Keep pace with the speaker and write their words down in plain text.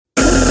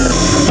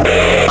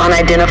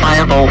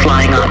unidentifiable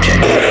flying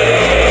object.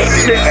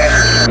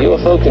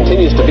 UFO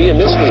continues to be a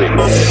mystery.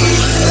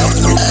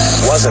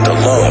 Wasn't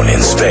alone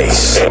in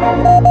space.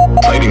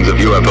 Sightings of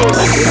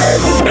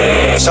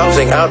UFOs.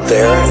 Something out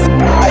there,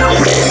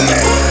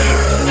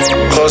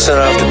 close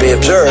enough to be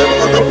observed.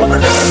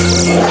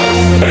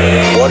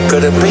 What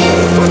could it be?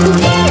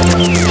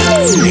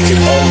 It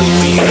can only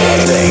be one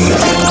thing.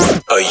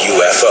 A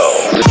UFO.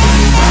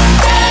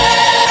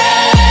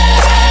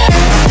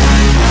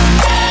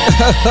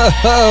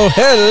 Oh,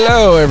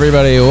 hello,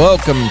 everybody.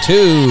 Welcome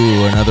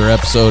to another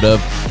episode of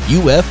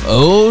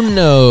UFO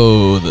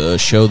No, the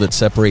show that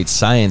separates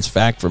science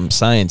fact from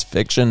science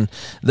fiction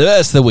the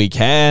best that we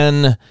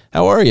can.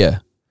 How are you?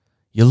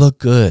 You look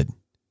good.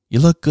 You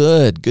look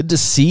good. Good to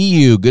see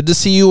you. Good to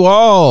see you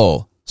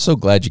all. So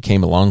glad you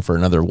came along for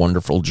another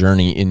wonderful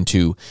journey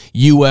into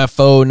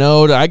UFO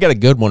No. I got a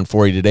good one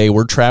for you today.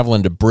 We're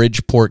traveling to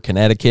Bridgeport,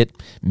 Connecticut,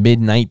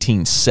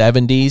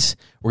 mid-1970s.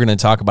 We're going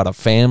to talk about a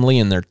family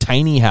in their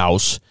tiny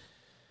house,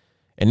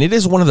 and it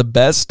is one of the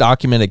best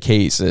documented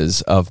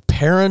cases of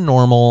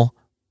paranormal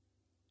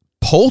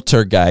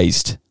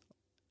poltergeist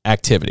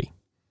activity,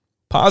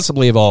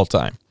 possibly of all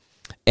time.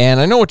 And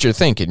I know what you're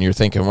thinking. You're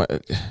thinking,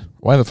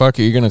 why the fuck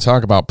are you going to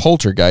talk about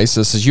poltergeist?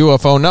 This is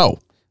UFO No.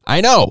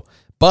 I know,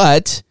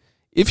 but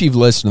if you've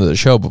listened to the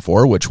show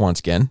before, which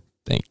once again,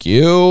 thank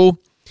you,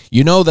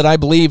 you know that I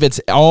believe it's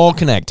all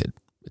connected.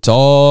 It's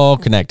all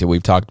connected.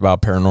 We've talked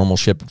about paranormal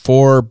shit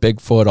before,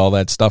 Bigfoot, all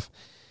that stuff.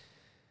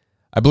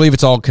 I believe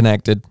it's all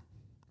connected.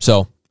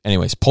 So,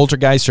 anyways,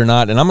 poltergeist or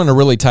not, and I'm going to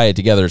really tie it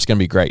together. It's going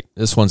to be great.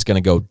 This one's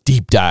going to go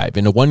deep dive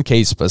into one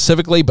case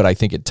specifically, but I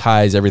think it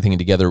ties everything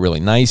together really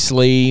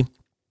nicely.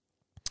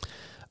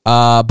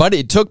 But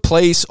it took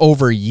place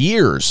over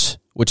years,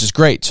 which is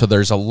great. So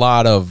there's a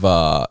lot of,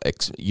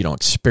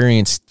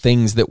 experienced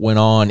things that went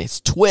on.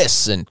 It's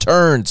twists and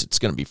turns. It's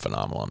going to be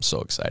phenomenal. I'm so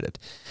excited.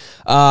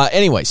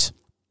 Anyways.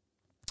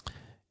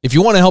 If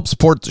you want to help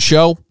support the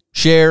show,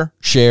 share.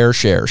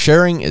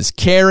 Sharing is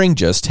caring.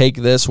 Just take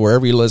this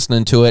wherever you're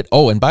listening to it.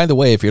 Oh, and by the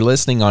way, if you're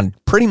listening on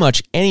pretty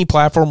much any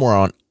platform, we're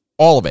on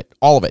all of it.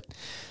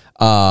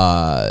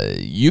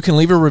 You can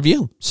leave a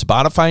review.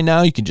 Spotify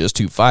now, you can just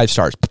do 5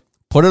 stars.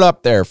 Put it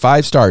up there,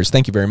 5 stars.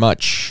 Thank you very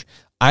much.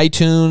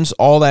 iTunes,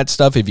 all that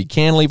stuff. If you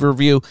can leave a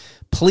review,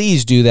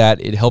 please do that.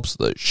 It helps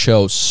the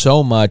show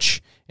so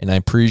much, and I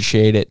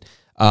appreciate it.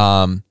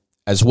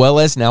 As well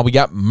as now we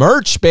got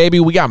merch, baby.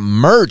 We got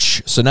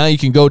merch. So now you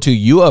can go to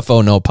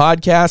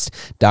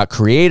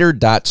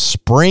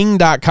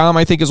ufonopodcast.creator.spring.com,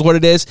 I think is what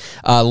it is.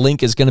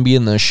 Link is going to be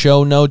in the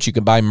show notes. You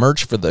can buy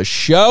merch for the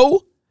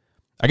show.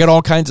 I got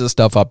all kinds of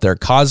stuff up there.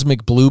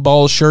 Cosmic Blue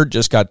Ball shirt.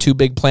 Just got 2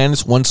 big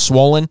planets, one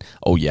swollen.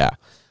 Oh, yeah.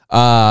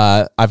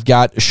 I've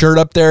got a shirt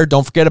up there.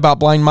 Don't forget about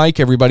Blind Mike,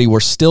 everybody. We're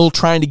still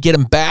trying to get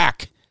him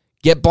back.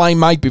 Get Blind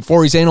Mike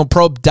before he's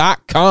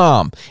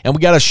analprobe.com. And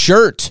we got a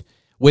shirt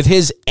with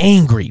his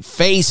angry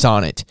face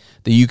on it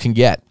that you can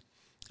get.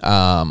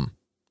 So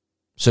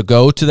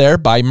go to there,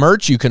 buy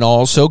merch. You can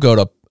also go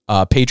to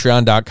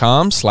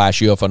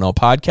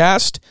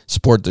patreon.com/UFONOpodcast.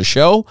 Support the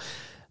show.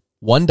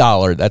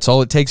 $1. That's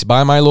all it takes.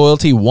 Buy my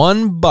loyalty.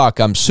 $1.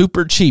 I'm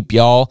super cheap,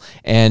 y'all.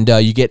 And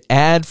you get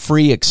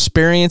ad-free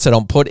experience. I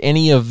don't put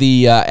any of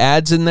the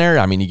ads in there.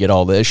 I mean, you get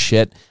all this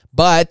shit.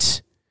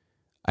 But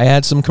I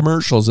had some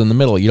commercials in the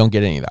middle. You don't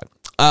get any of that.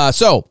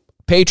 So,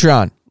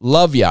 Patreon.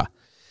 Love ya.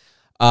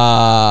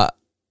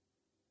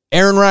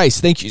 Aaron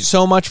Rice, thank you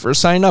so much for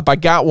signing up. I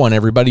got one,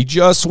 everybody,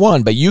 just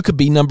one, but you could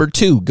be number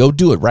 2. Go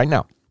do it right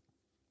now.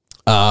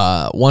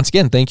 Once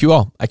again, thank you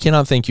all. I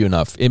cannot thank you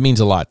enough. It means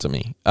a lot to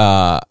me.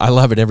 I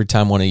love it every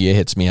time one of you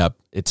hits me up.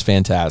 It's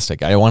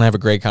fantastic. I want to have a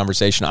great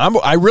conversation.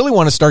 I really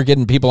want to start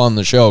getting people on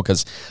the show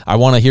because I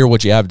want to hear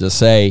what you have to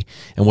say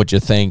and what you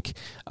think.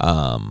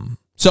 So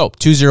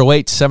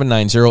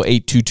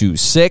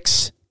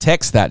 208-790-8226.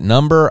 Text that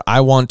number. I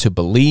want to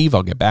believe.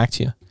 I'll get back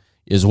to you.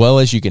 As well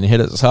as you can hit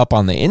us up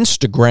on the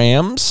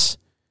Instagrams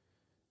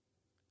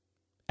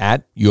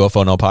at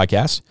UFO No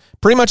Podcast.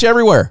 Pretty much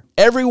everywhere.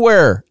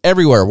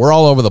 We're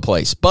all over the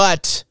place.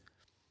 But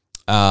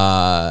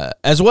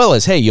as well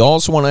as, hey, you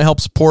also want to help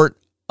support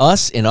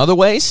us in other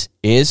ways,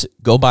 is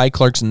go buy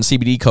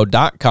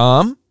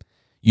ClarksonCBDCo.com.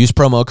 Use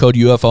promo code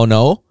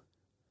UFONO,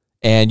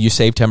 and you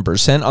save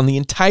 10% on the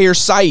entire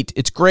site.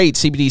 It's great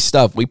CBD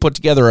stuff. We put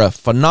together a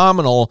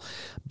phenomenal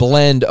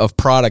blend of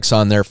products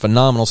on there.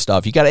 Phenomenal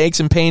stuff. You got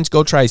aches and pains,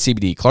 go try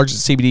CBD.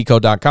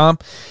 ClarksonCBDCo.com.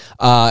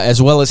 As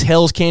well as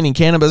Hell's Candy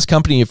Cannabis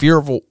Company. If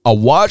you're a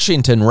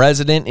Washington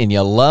resident and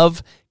you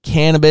love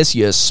cannabis,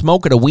 you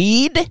smoking a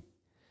weed,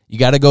 you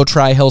got to go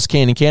try Hell's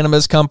Candy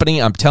Cannabis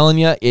Company. I'm telling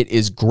you, it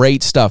is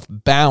great stuff.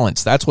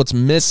 Balance. That's what's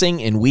missing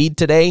in weed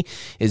today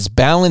is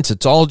balance.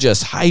 It's all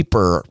just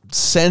hyper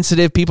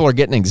sensitive. People are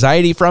getting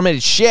anxiety from it.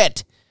 It's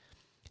shit.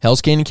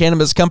 Hell's Candy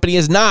Cannabis Company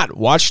is not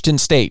Washington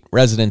State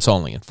residents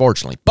only,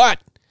 unfortunately. But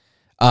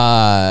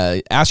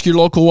ask your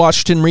local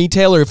Washington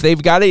retailer if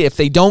they've got it. If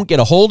they don't,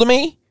 get a hold of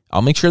me.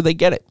 I'll make sure they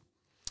get it.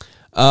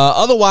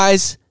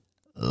 Otherwise,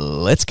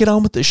 let's get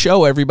on with the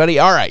show, everybody.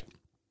 All right.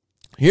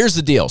 Here's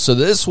the deal. So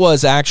this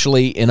was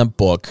actually in a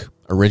book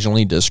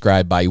originally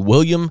described by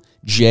William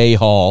J.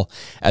 Hall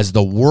as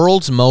the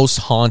world's most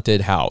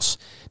haunted house.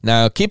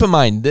 Now, keep in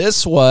mind,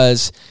 this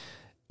was,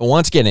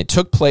 once again, it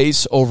took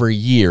place over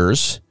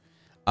years.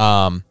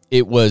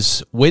 It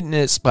was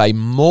witnessed by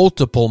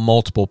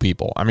multiple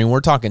people. I mean, we're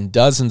talking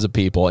dozens of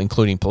people,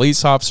 including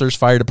police officers,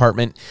 fire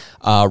department,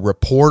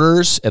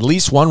 reporters, at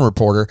least one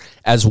reporter,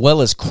 as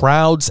well as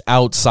crowds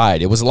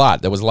outside. It was a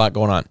lot. There was a lot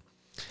going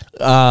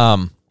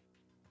on.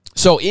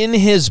 So in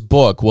his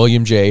book,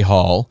 William J.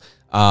 Hall,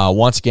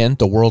 once again,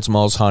 The World's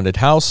Most Haunted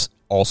House,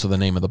 also the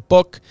name of the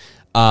book,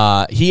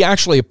 he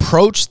actually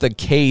approached the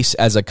case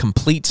as a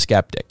complete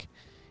skeptic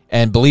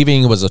and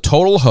believing it was a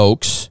total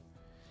hoax,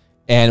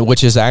 and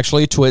which is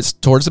actually a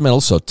twist towards the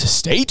middle, so to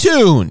stay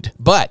tuned.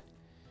 But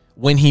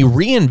when he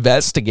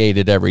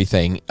reinvestigated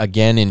everything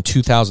again in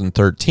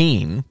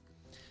 2013,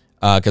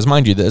 because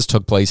mind you, this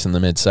took place in the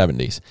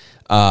mid-'70s,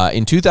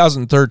 in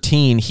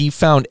 2013, he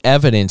found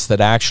evidence that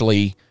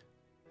actually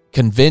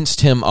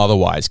convinced him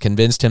otherwise,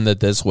 convinced him that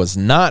this was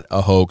not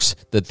a hoax,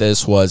 that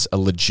this was a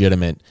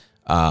legitimate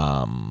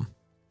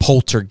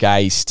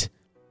poltergeist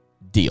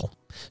deal.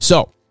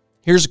 So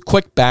here's a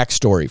quick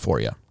backstory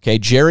for you. Okay,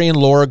 Jerry and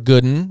Laura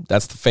Gooden,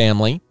 that's the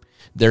family.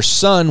 Their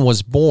son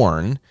was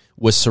born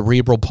with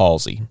cerebral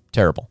palsy.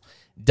 Terrible.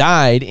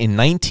 Died in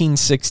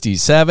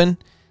 1967.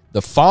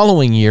 The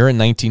following year, in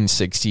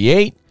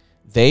 1968,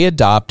 they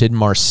adopted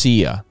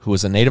Marcia, who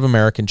was a Native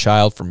American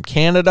child from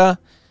Canada.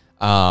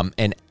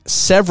 And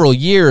several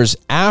years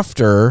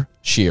after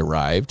she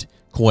arrived,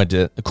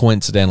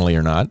 coincidentally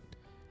or not,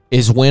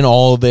 is when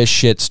all this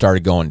shit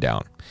started going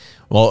down.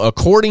 Well,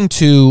 according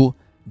to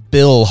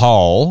Bill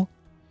Hall,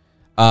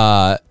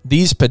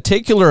 these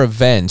particular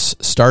events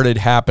started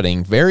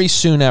happening very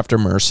soon after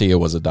Marcia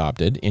was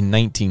adopted in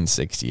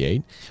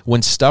 1968,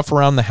 when stuff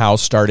around the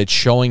house started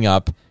showing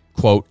up,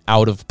 quote,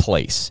 out of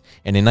place.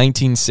 And in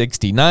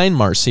 1969,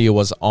 Marcia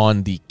was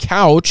on the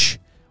couch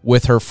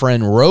with her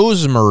friend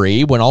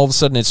Rosemary when all of a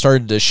sudden it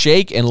started to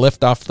shake and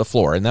lift off the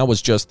floor. And that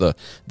was just the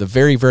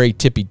very, very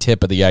tippy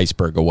tip of the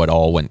iceberg of what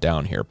all went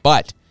down here.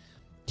 But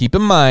keep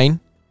in mind,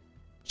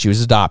 she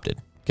was adopted,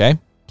 okay?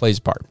 Plays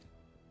a part.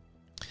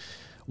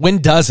 When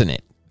doesn't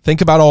it?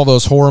 Think about all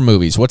those horror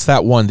movies. What's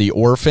that one, The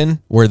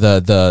Orphan, where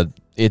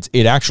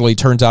it actually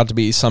turns out to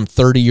be some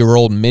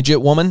 30-year-old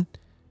midget woman?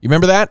 You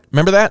remember that?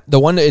 Remember that? The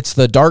one, it's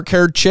the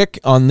dark-haired chick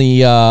on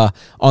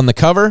the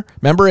cover.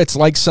 Remember, it's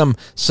like some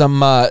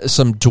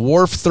dwarf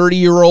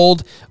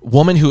 30-year-old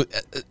woman who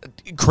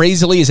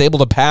crazily is able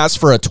to pass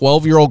for a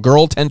 12-year-old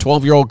girl,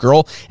 12-year-old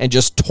girl, and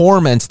just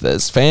torments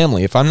this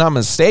family. If I'm not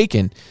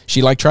mistaken,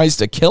 she like tries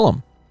to kill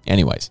him.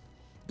 Anyways,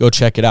 go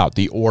check it out.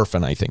 The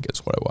Orphan, I think, is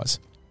what it was.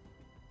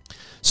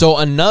 So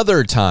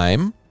another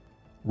time,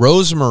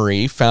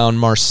 Rosemary found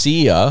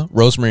Marcia,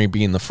 Rosemary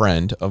being the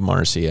friend of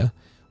Marcia,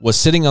 was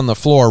sitting on the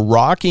floor,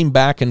 rocking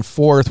back and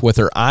forth with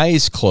her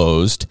eyes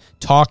closed,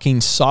 talking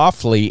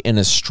softly in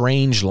a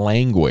strange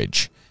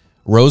language.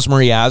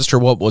 Rosemary asked her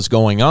what was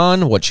going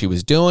on, what she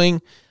was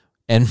doing,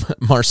 and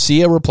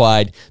Marcia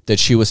replied that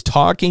she was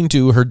talking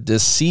to her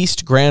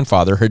deceased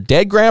grandfather, her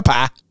dead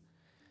grandpa,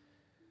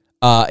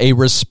 a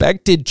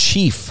respected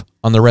chief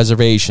on the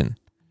reservation,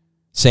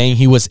 saying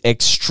he was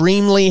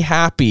extremely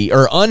unhappy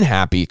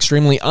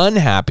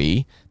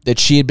that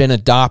she had been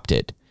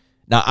adopted.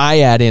 Now, I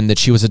add in that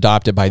she was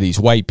adopted by these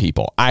white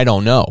people. I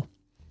don't know.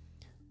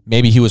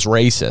 Maybe he was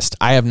racist.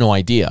 I have no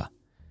idea.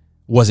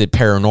 Was it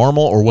paranormal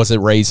or was it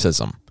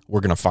racism?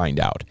 We're going to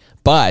find out.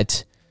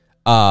 But,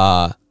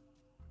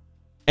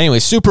 anyway,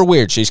 super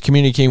weird. She's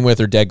communicating with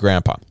her dead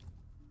grandpa.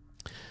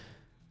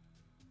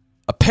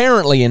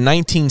 Apparently, in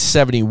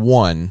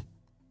 1971,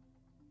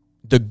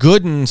 the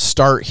Goodens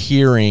start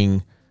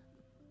hearing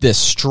this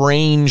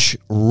strange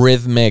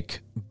rhythmic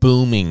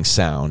booming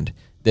sound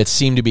that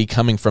seemed to be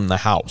coming from the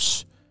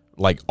house,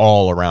 like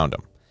all around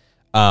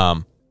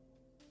them.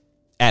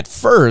 At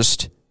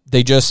first,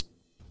 they just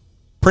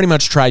pretty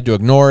much tried to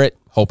ignore it,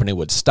 hoping it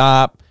would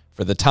stop.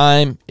 For the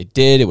time, it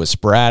did. It was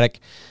sporadic.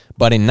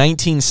 But in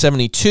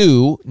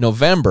 1972,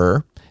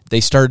 November,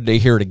 they started to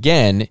hear it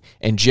again,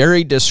 and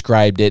Jerry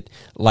described it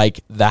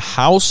like the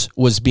house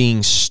was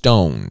being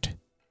stoned.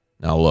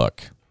 Now,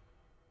 look,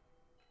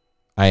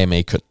 I am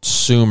a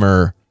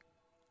consumer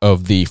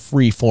of the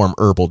freeform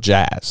herbal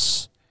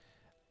jazz.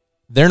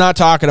 They're not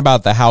talking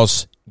about the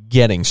house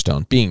getting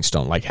stoned, being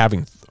stoned, like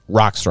having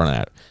rocks thrown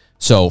at it.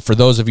 So for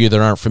those of you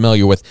that aren't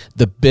familiar with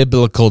the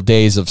biblical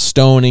days of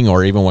stoning,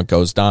 or even what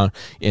goes down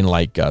in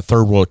like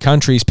third world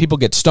countries, people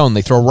get stoned,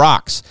 they throw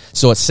rocks.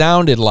 So it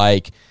sounded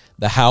like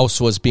the house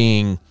was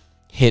being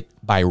hit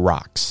by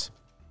rocks,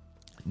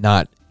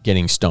 not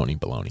getting stony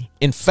baloney.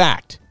 In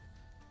fact,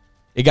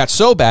 it got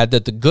so bad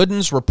that the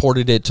Goodens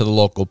reported it to the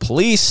local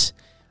police.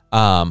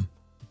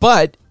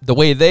 But the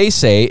way they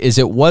say is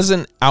it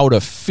wasn't out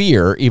of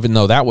fear, even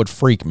though that would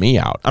freak me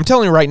out. I'm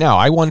telling you right now,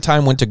 I one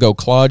time went to go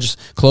close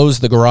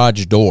the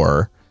garage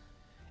door,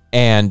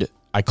 and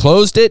I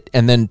closed it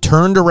and then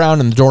turned around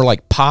and the door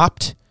like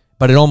popped,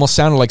 but it almost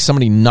sounded like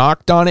somebody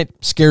knocked on it.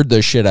 Scared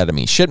the shit out of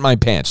me. Shit my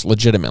pants,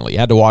 legitimately.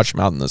 Had to wash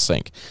them out in the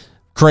sink.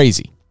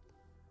 Crazy.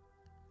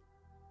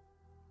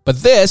 But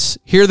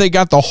here they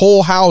got the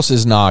whole house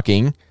is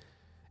knocking,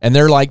 and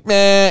they're like,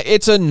 "Meh,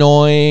 it's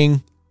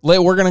annoying.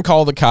 We're going to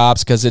call the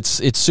cops because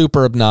it's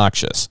super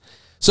obnoxious."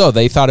 So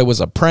they thought it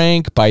was a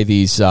prank by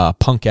these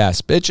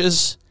punk-ass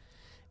bitches.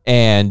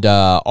 And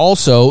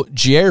also,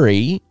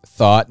 Jerry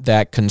thought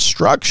that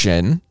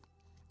construction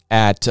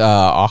at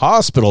a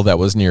hospital that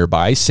was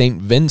nearby,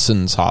 St.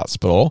 Vincent's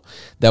Hospital,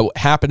 that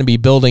happened to be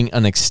building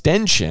an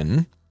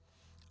extension,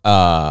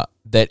 that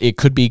it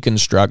could be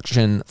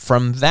construction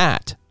from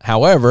that.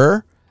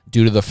 However,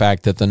 due to the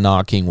fact that the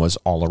knocking was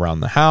all around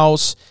the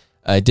house,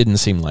 it didn't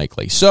seem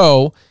likely.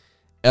 So,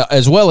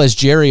 as well as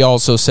Jerry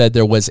also said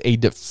there was a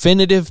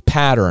definitive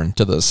pattern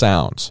to the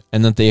sounds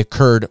and that they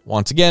occurred,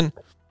 once again,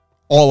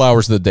 all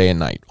hours of the day and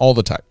night, all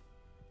the time.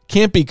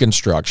 Can't be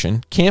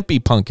construction, can't be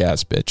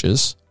punk-ass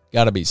bitches,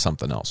 got to be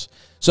something else.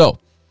 So,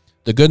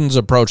 the Goodens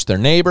approached their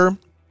neighbor,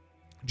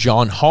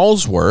 John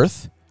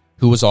Halsworth,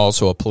 who was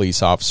also a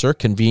police officer,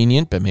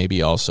 convenient, but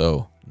maybe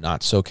also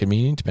not so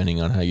convenient,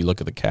 depending on how you look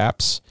at the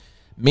caps.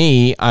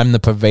 Me, I'm the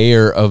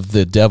purveyor of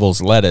the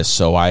devil's lettuce,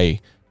 so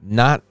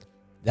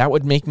that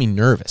would make me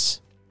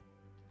nervous.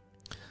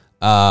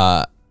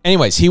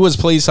 Anyways, he was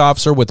police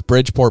officer with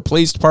Bridgeport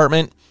Police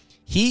Department.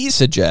 He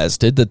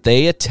suggested that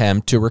they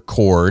attempt to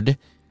record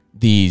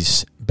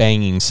these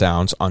banging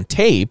sounds on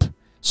tape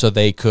so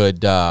they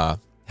could have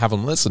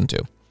them listened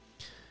to.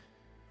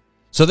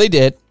 So they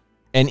did.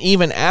 And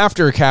even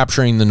after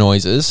capturing the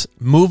noises,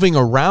 moving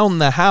around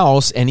the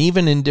house and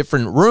even in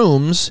different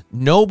rooms,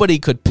 nobody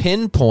could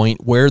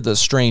pinpoint where the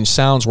strange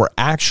sounds were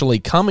actually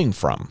coming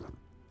from.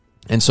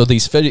 And so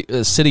these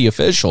city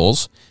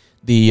officials,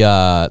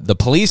 the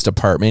police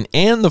department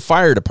and the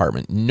fire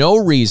department, no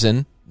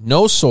reason,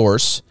 no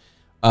source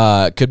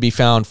could be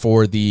found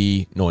for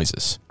the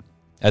noises.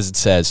 As it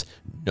says,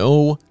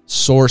 no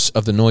source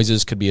of the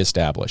noises could be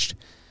established.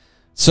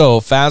 So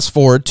fast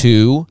forward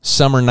to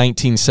summer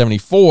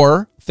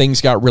 1974,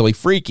 things got really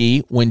freaky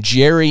when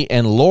Jerry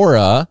and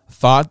Laura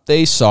thought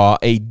they saw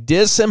a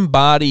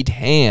disembodied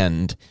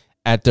hand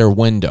at their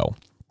window.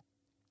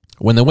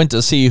 When they went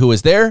to see who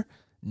was there,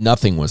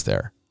 nothing was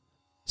there.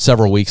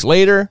 Several weeks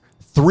later,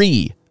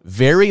 3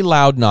 very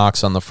loud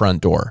knocks on the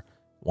front door.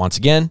 Once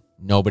again,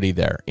 nobody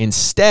there.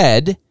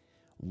 Instead,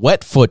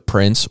 wet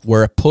footprints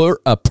where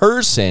a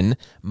person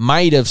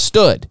might have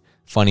stood.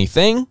 Funny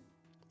thing,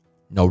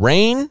 no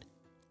rain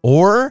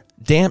or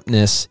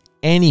dampness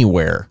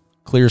anywhere.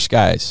 Clear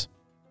skies.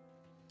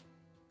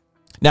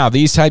 Now,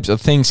 these types of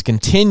things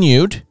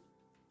continued.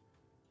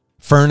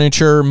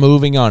 Furniture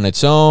moving on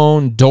its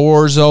own,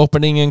 doors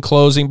opening and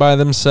closing by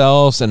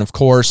themselves, and of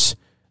course,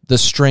 the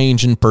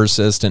strange and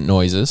persistent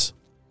noises.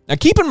 Now,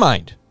 keep in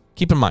mind,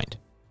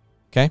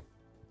 okay?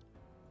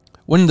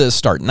 When did this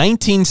start?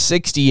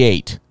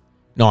 1968.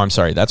 No, I'm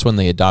sorry, that's when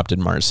they adopted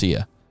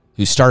Marcia,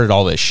 who started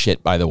all this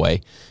shit, by the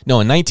way. No,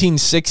 in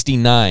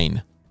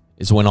 1969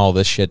 is when all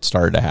this shit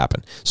started to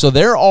happen. So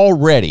they're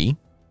already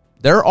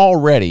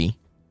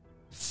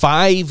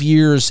 5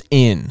 years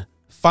in.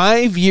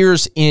 5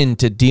 years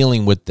into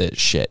dealing with this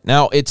shit.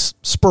 Now, it's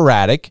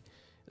sporadic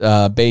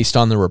based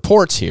on the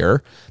reports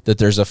here that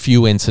there's a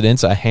few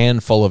incidents, a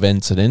handful of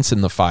incidents in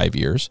the 5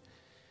 years.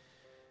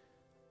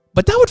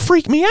 But that would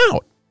freak me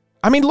out.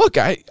 I mean, look,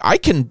 I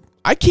can't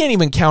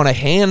even count a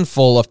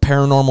handful of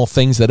paranormal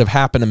things that have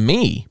happened to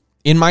me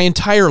in my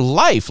entire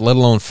life, let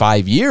alone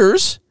 5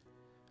 years.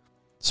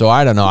 So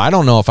I don't know. I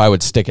don't know if I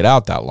would stick it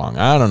out that long.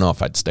 I don't know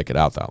if I'd stick it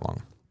out that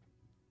long.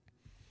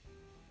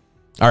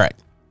 All right.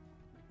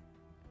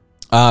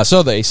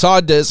 So they saw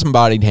a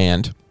disembodied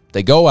hand.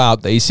 They go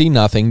out. They see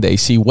nothing. They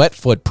see wet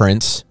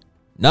footprints.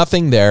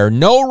 Nothing there.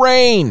 No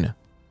rain.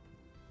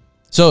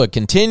 So it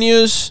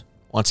continues.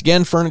 Once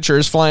again, furniture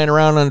is flying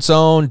around on its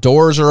own.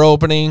 Doors are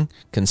opening.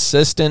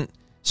 Consistent,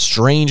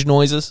 strange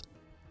noises.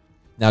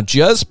 Now,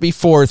 just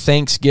before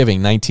Thanksgiving,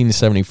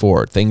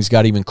 1974, things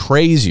got even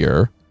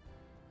crazier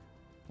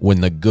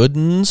when the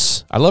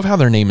Goodens, I love how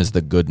their name is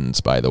the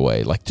Goodens, by the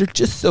way. Like, they're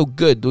just so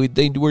good.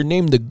 They were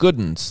named the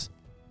Goodens.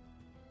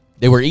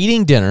 They were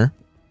eating dinner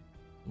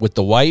with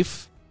the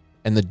wife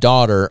and the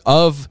daughter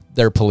of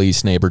their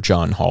police neighbor,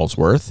 John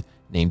Halsworth,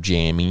 named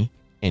Jamie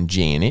and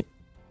Janet.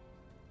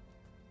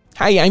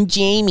 Hi, I'm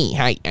Jamie.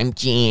 Hi, I'm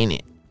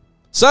Janet.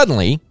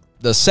 Suddenly,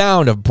 the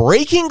sound of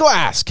breaking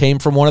glass came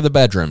from one of the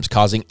bedrooms,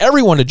 causing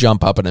everyone to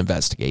jump up and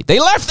investigate. They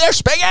left their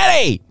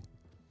spaghetti!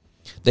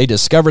 They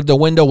discovered the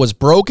window was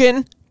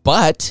broken,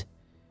 but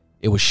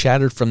it was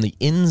shattered from the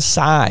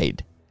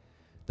inside.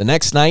 The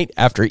next night,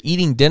 after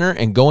eating dinner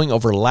and going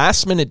over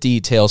last-minute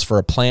details for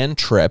a planned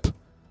trip,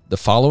 the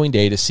following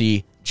day to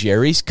see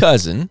Jerry's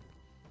cousin,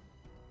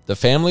 the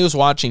family was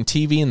watching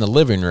TV in the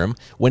living room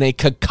when a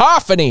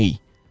cacophony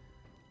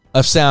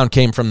of sound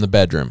came from the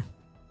bedroom.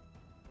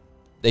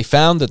 They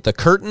found that the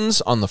curtains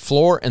on the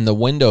floor and the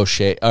window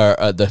shade,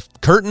 the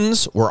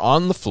curtains were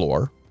on the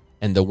floor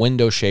and the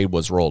window shade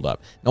was rolled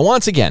up. Now,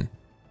 once again,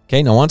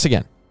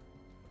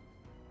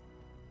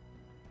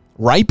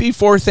 right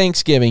before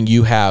Thanksgiving,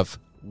 you have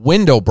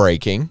window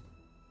breaking.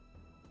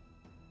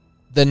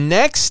 The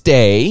next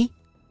day,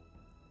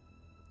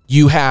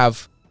 you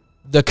have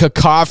the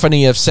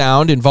cacophony of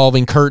sound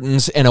involving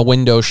curtains and a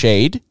window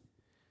shade.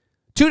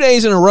 2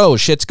 days in a row,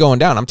 shit's going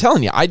down. I'm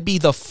telling you, I'd be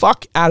the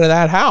fuck out of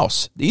that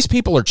house. These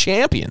people are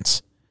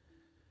champions.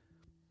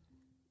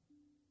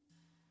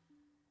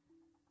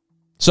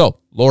 So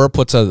Laura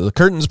puts the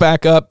curtains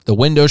back up, the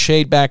window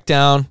shade back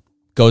down,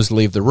 goes to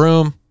leave the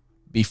room.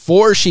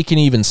 Before she can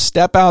even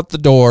step out the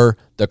door,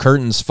 the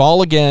curtains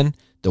fall again,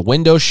 the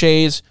window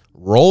shades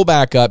roll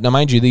back up. Now,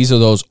 mind you, these are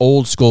those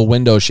old school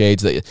window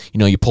shades that,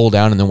 you pull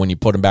down, and then when you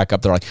put them back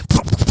up, they're like,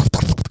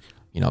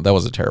 that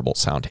was a terrible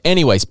sound.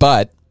 Anyways,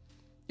 but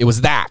it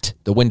was the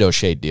window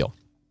shade deal.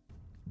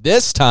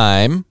 This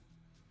time,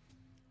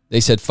 they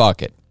said,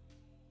 fuck it.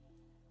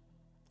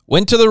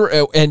 Went to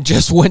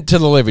the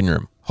living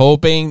room,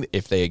 hoping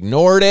if they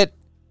ignored it,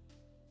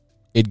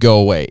 it'd go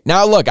away.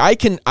 Now, look, I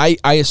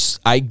guess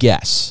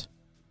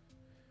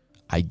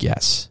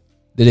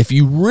that if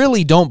you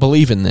really don't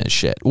believe in this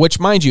shit, which,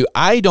 mind you,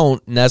 I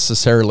don't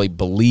necessarily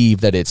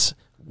believe that it's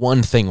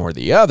one thing or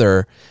the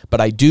other, but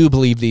I do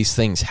believe these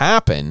things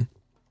happen,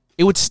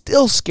 it would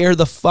still scare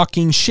the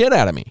fucking shit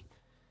out of me.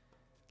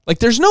 Like,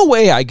 there's no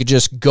way I could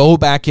just go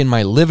back in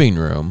my living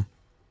room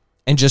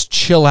and just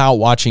chill out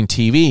watching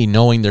TV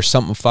knowing there's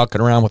something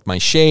fucking around with my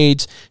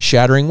shades,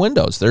 shattering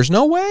windows. There's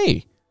no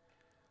way.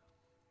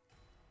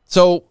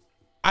 So,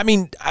 I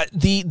mean,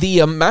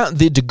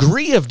 the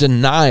degree of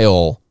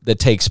denial that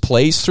takes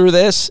place through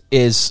this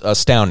is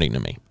astounding to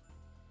me.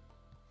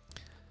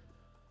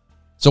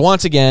 So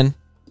once again,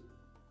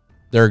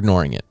 they're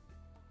ignoring it.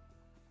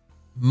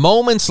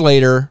 Moments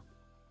later,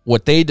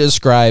 what they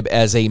describe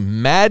as a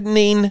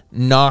maddening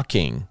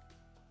knocking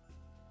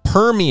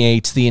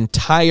permeates the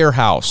entire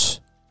house,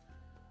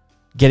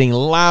 getting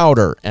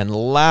louder and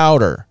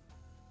louder,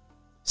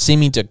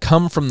 seeming to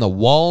come from the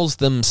walls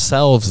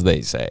themselves,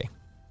 they say.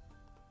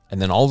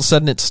 And then all of a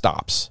sudden it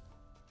stops.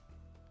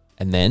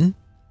 And then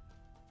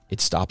it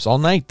stops all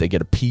night. They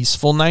get a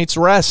peaceful night's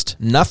rest.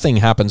 Nothing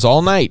happens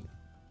all night.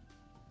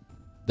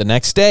 The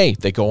next day,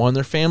 they go on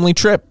their family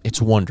trip.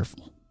 It's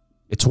wonderful.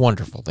 It's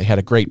wonderful. They had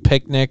a great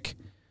picnic.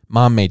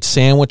 Mom made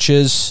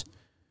sandwiches.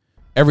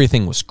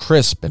 Everything was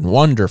crisp and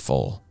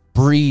wonderful.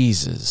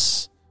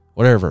 Breezes.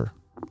 Whatever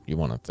you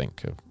want to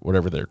think of.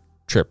 Whatever their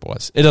trip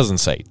was. It doesn't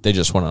say. They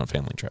just went on a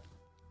family trip.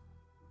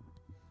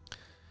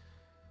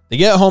 They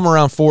get home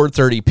around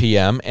 4:30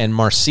 p.m. and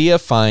Marcia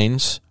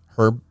finds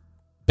her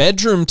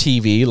bedroom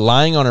TV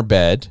lying on her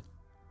bed,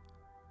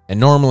 and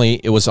normally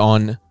it was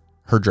on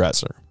her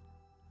dresser.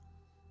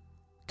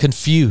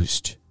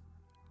 Confused,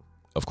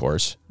 of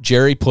course,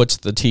 Jerry puts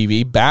the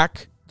TV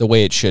back the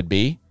way it should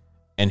be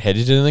and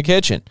headed into the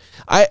kitchen.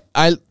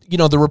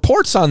 The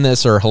reports on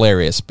this are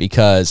hilarious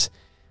because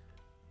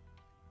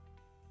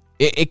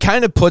it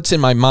kind of puts in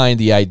my mind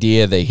the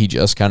idea that he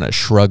just kind of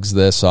shrugs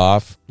this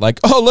off. Like,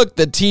 oh, look,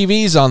 the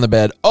TV's on the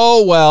bed.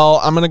 Oh, well,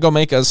 I'm going to go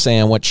make a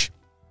sandwich.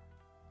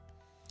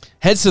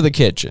 Heads to the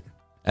kitchen.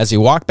 As he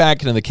walked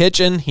back into the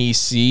kitchen, he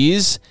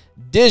sees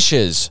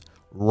dishes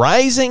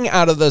rising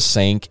out of the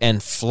sink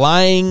and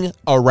flying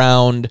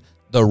around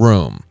the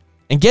room.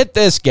 And get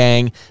this,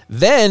 gang,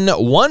 then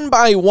one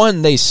by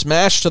one they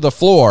smash to the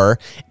floor,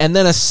 and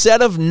then a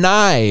set of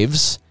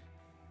knives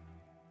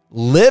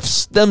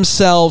lifts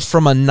themselves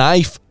from a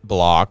knife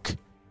block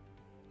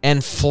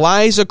and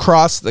flies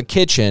across the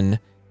kitchen,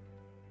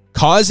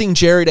 causing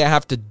Jerry to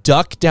have to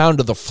duck down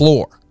to the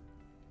floor.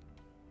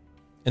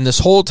 And this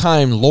whole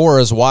time,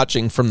 Laura's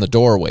watching from the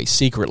doorway.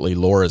 Secretly,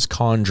 Laura's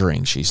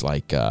conjuring. She's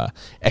like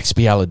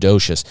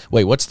Expelliarmus.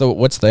 Wait, what's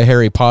the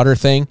Harry Potter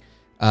thing?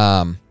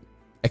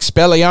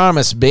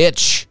 Expelliarmus,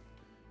 bitch.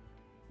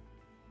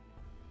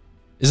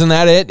 Isn't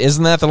that it?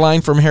 Isn't that the line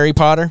from Harry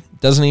Potter?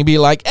 Doesn't he be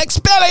like,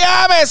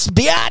 Expelliarmus,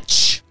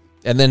 bitch?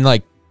 And then,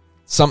 like,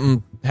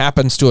 something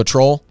happens to a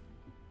troll?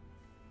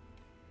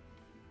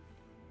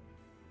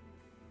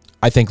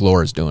 I think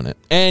Laura's doing it.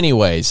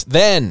 Anyways,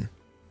 then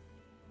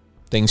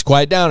things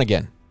quiet down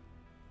again.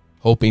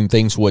 Hoping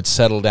things would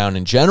settle down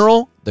in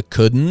general. The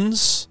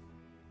Goodens.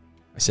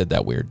 I said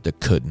that weird. The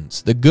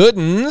Goodens. The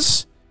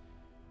Goodens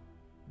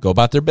go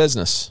about their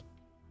business.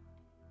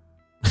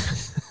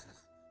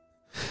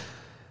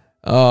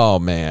 Oh,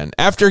 man.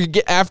 After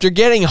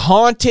getting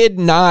haunted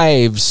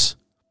knives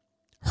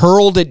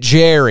hurled at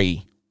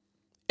Jerry,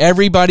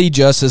 everybody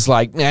just is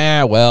like,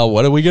 nah, well,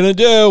 what are we going to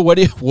do?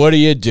 What do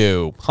you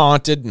do?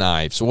 Haunted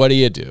knives. What do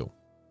you do?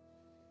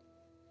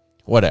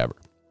 Whatever.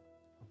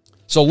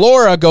 So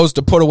Laura goes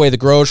to put away the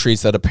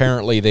groceries that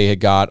apparently they had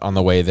got on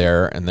the way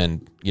there, and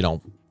then,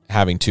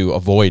 having to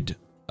avoid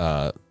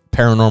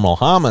paranormal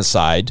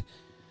homicide,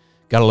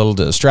 got a little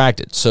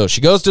distracted. So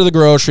she goes to the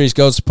groceries,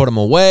 goes to put them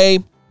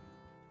away.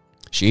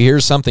 She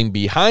hears something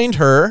behind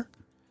her,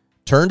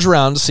 turns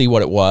around to see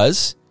what it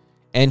was,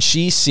 and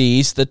she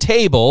sees the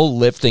table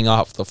lifting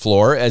off the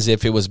floor as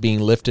if it was being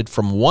lifted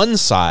from one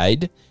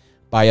side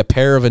by a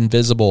pair of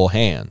invisible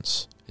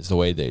hands, is the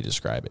way they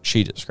describe it.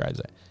 She describes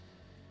it.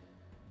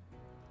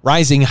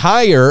 Rising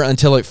higher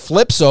until it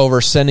flips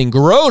over, sending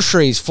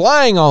groceries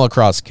flying all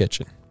across the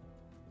kitchen.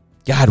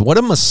 God, what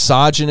a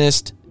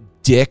misogynist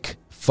dick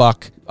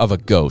fuck of a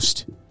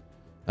ghost.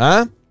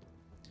 Huh?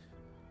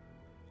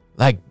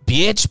 Like,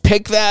 bitch,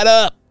 pick that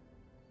up.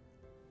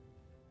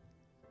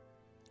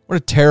 What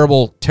a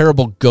terrible,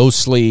 terrible,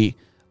 ghostly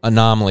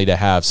anomaly to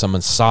have, some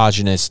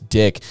misogynist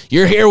dick.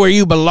 You're here where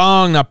you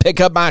belong. Now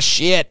pick up my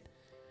shit.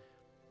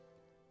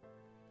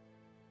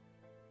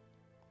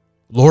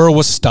 Laura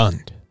was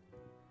stunned,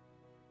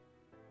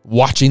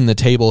 watching the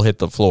table hit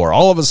the floor.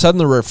 All of a sudden,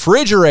 the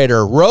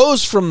refrigerator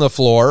rose from the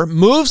floor,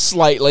 moved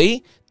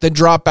slightly, then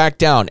dropped back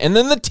down. And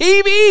then the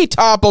TV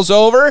topples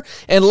over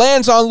and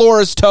lands on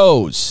Laura's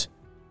toes.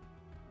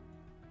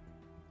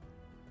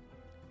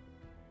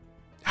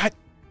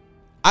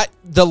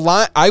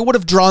 I would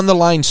have drawn the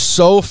line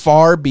so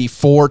far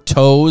before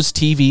toes,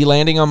 TV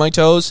landing on my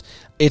toes,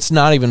 it's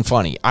not even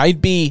funny.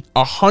 I'd be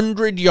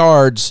 100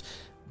 yards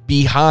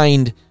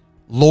behind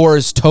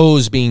Laura's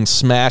toes being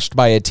smashed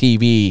by a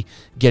TV,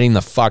 getting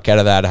the fuck out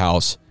of that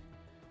house.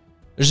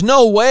 There's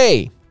no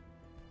way.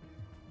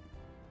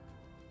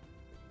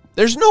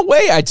 There's no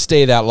way I'd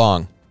stay that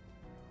long.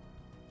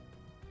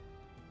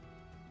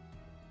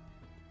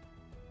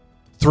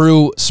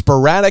 Through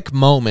sporadic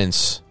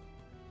moments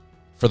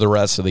for the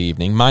rest of the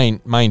evening.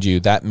 Mind you,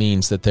 that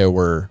means that there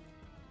were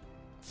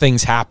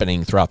things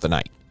happening throughout the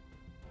night.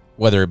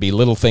 Whether it be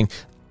little thing.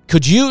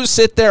 Could you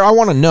sit there? I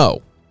want to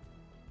know.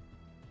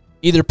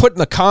 Either put in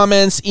the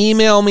comments,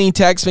 email me,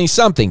 text me,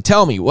 something.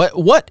 Tell me,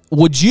 what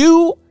would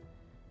you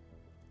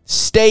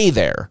stay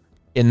there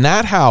in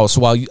that house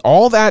while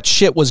all that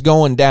shit was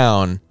going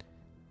down,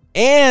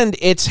 and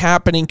it's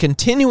happening,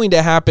 continuing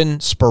to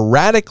happen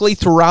sporadically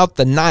throughout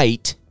the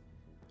night,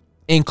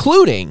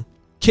 including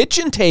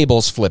kitchen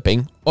tables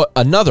flipping,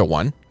 another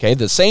one, okay,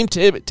 the same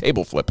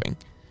table flipping,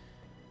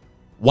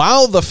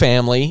 while the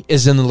family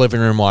is in the living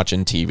room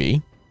watching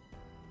TV.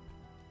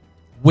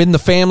 When the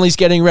family's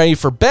getting ready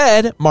for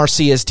bed,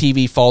 Marcia's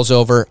TV falls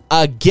over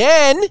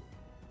again,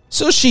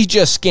 so she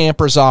just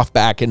scampers off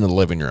back into the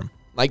living room.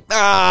 Like,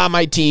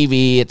 my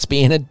TV, it's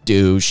being a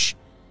douche.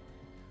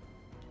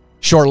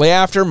 Shortly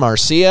after,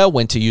 Marcia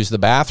went to use the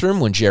bathroom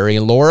when Jerry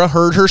and Laura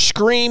heard her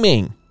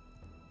screaming.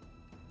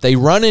 They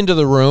run into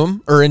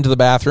the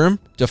bathroom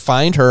to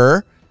find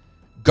her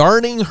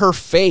guarding her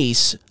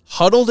face,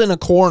 huddled in a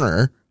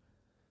corner,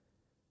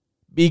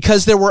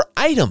 because there were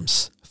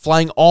items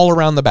flying all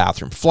around the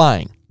bathroom.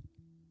 Flying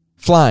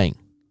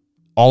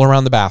all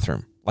around the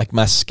bathroom, like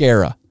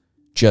mascara,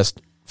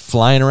 just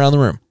flying around the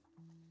room.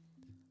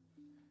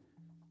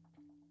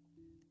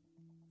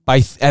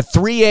 At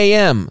 3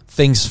 a.m.,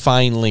 things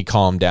finally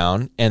calmed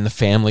down, and the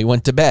family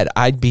went to bed.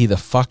 I'd be the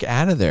fuck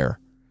out of there.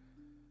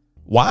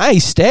 Why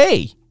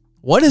stay?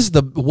 What is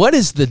the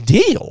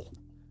deal?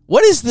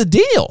 What is the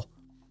deal?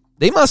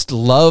 They must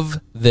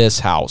love this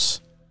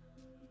house.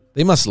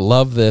 This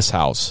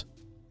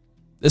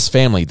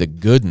family, the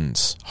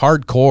Goodens,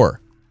 hardcore.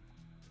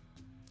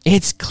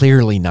 It's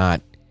clearly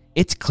not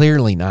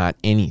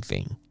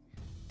anything.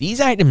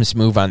 These items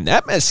move on.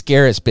 That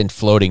mascara's been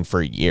floating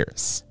for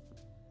years.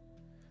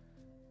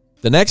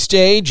 The next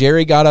day,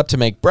 Jerry got up to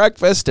make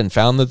breakfast and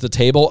found that the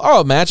table,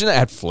 imagine it,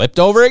 had flipped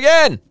over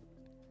again.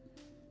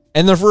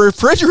 And the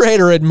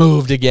refrigerator had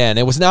moved again.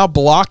 It was now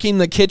blocking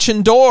the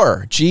kitchen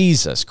door.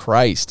 Jesus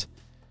Christ.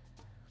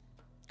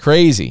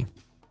 Crazy.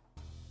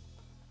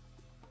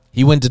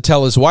 He went to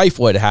tell his wife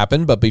what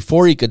happened, but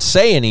before he could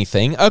say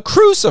anything, a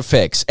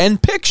crucifix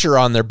and picture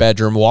on their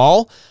bedroom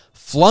wall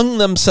flung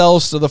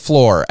themselves to the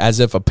floor as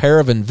if a pair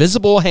of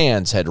invisible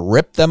hands had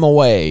ripped them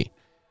away.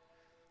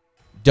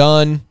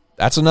 Done.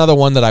 That's another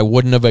one that I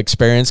wouldn't have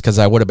experienced because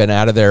I would have been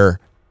out of there,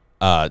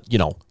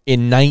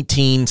 in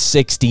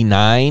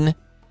 1969.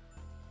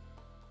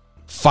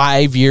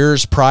 5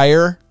 years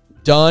prior,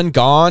 done,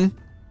 gone.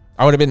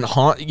 I would have been,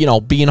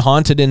 being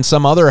haunted in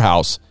some other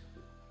house.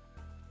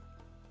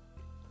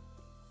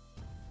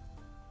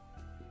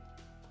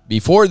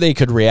 Before they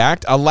could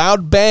react, a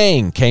loud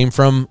bang came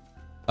from,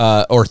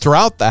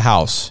 throughout the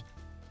house,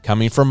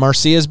 coming from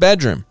Marcia's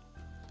bedroom.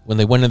 When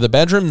they went into the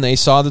bedroom, they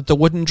saw that the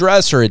wooden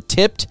dresser had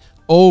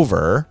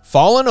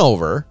fallen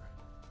over,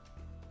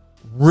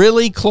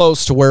 really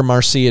close to where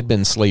Marcia had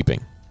been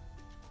sleeping.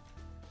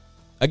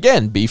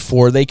 Again,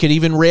 before they could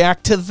even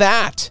react to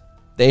that,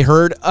 they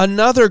heard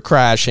another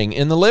crashing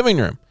in the living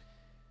room.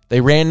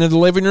 They ran into the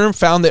living room,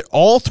 found that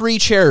all 3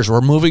 chairs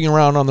were moving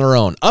around on their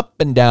own, up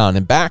and down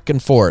and back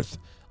and forth.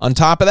 On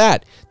top of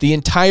that, the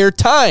entire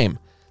time,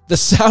 the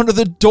sound of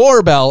the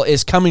doorbell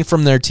is coming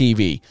from their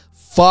TV.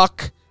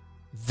 Fuck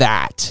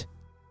that.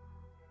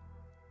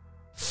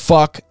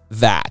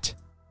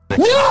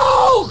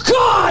 No,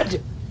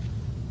 God!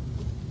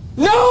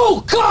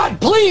 No, God,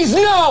 please,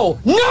 no!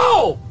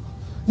 No!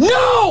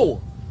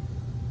 No!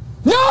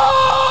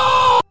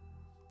 No!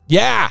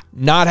 Yeah,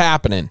 not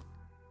happening.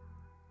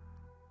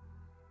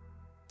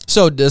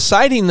 So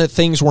deciding that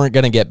things weren't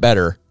going to get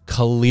better,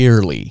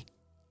 clearly,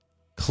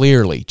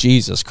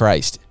 Jesus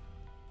Christ.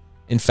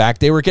 In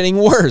fact, they were getting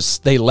worse.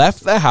 They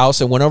left the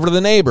house and went over to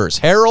the neighbors,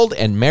 Harold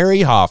and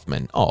Mary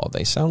Hoffman. Oh,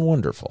 they sound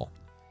wonderful.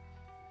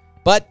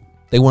 But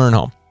they weren't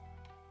home.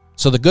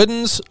 So the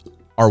Goodens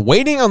are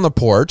waiting on the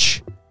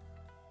porch.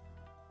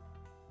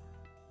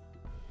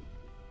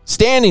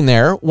 standing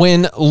there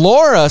when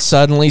Laura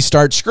suddenly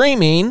starts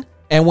screaming,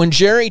 and when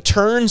Jerry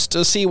turns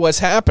to see what's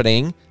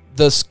happening,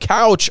 this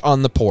couch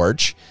on the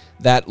porch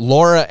that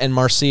Laura and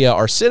Marcia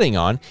are sitting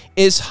on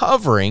is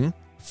hovering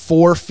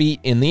 4 feet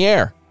in the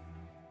air.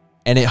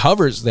 And it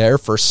hovers there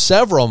for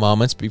several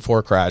moments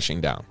before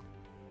crashing down.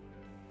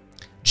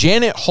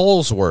 Janet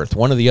Holsworth,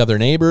 one of the other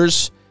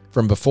neighbors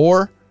from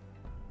before,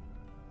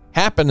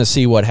 happened to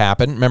see what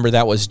happened. Remember,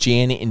 that was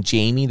Janet and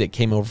Jamie that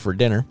came over for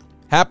dinner.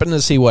 Happened to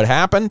see what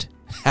happened.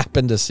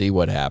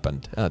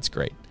 That's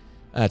great.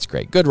 That's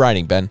great. Good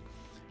writing, Ben.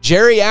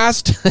 Jerry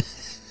asked her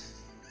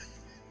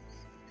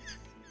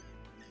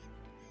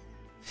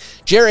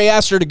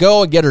to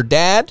go and get her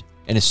dad,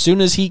 and as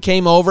soon as he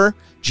came over,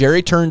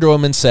 Jerry turned to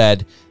him and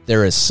said,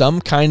 "There is some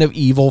kind of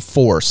evil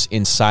force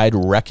inside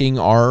wrecking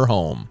our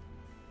home."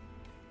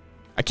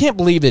 I can't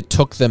believe it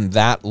took them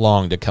that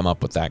long to come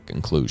up with that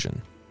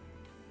conclusion.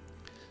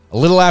 A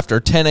little after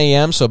 10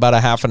 a.m., so about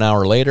a half an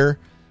hour later,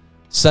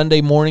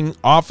 Sunday morning,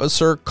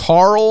 Officer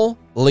Carl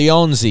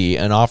Leonzi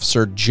and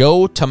Officer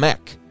Joe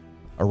Tomek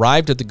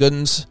arrived at the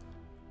Goodens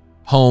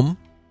home.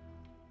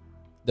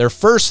 Their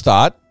first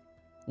thought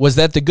was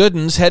that the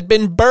Goodens had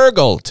been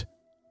burgled.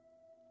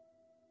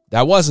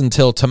 That wasn't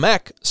until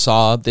Tomek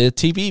saw the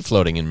TV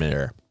floating in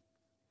midair.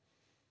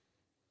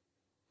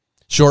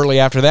 Shortly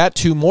after that,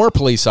 2 more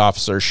police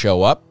officers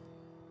show up.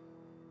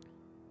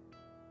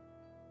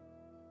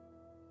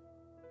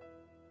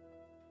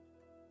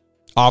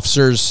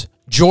 Officers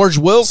George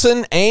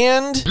Wilson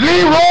and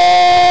Leroy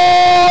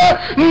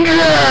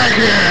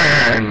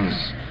Jenkins!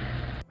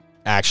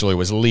 Actually, it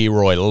was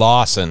Leroy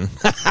Lawson.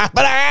 But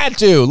I had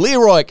to.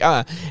 Leroy.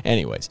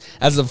 Anyways,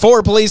 as the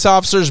 4 police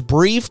officers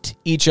briefed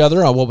each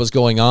other on what was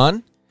going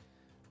on,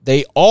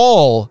 they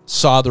all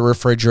saw the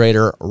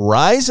refrigerator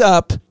rise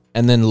up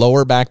and then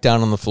lower back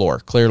down on the floor,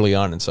 clearly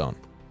on its own.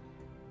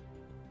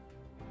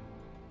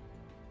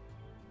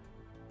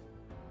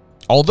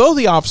 Although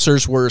the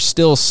officers were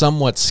still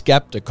somewhat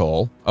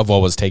skeptical of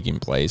what was taking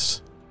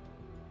place,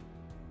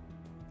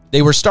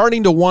 they were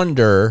starting to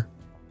wonder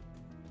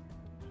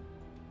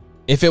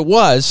if it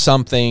was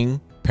something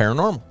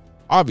paranormal,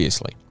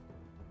 obviously.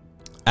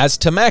 As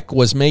Tomek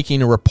was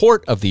making a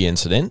report of the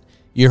incident,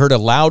 you heard a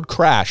loud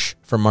crash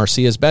from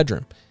Marcia's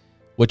bedroom,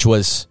 which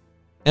was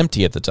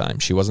empty at the time.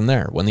 She wasn't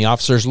there. When the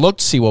officers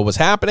looked to see what was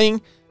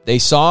happening, they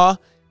saw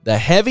the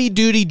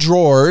heavy-duty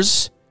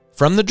drawers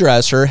from the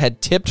dresser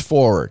had tipped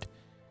forward.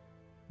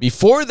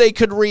 Before they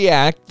could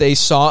react, they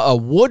saw a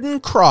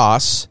wooden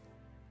cross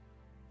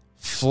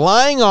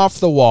flying off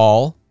the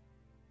wall,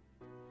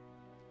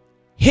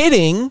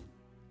 hitting...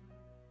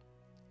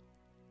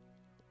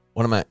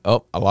 What am I?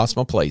 Oh, I lost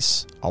my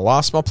place. God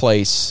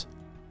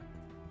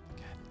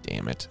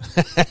damn it.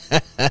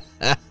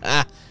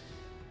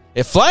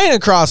 It flying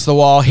across the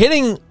wall,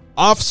 hitting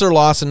Officer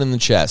Lawson in the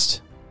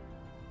chest.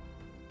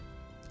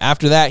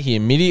 After that, he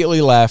immediately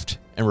left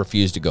and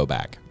refused to go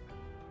back.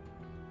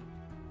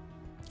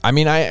 I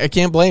mean, I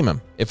can't blame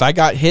him. If I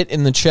got hit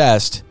in the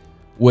chest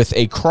with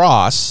a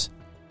cross,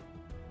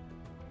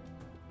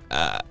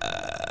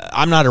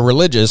 I'm not a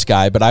religious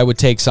guy, but I would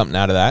take something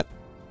out of that.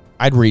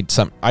 I'd read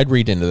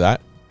into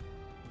that.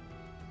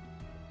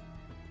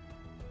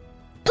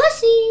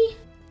 Pussy.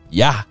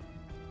 Yeah,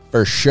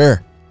 for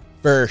sure.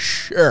 For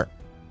sure.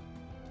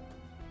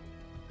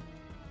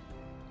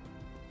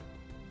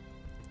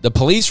 The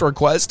police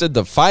requested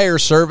the fire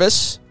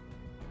service,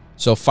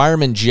 so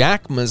fireman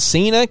Jack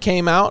Messina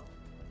came out,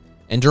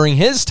 and during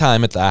his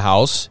time at the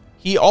house,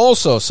 he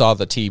also saw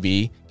the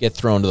TV get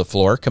thrown to the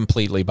floor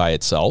completely by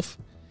itself.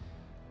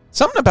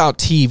 Something about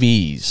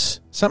TVs.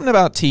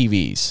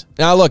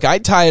 Now, look, I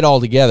tie it all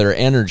together,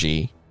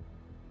 energy,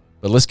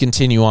 but let's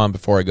continue on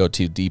before I go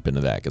too deep into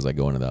that, because I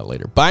go into that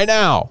later. By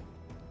now,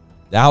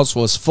 the house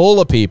was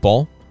full of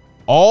people.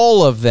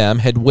 All of them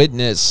had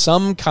witnessed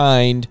some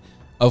kind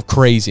of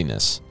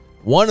craziness.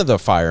 One of the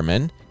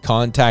firemen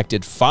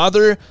contacted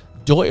Father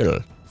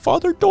Doyle,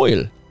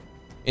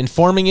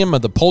 informing him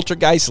of the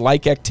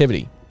poltergeist-like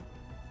activity.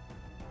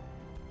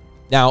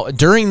 Now,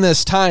 during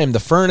this time, the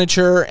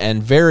furniture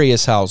and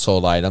various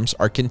household items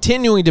are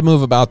continuing to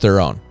move about their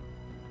own.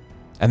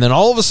 And then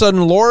all of a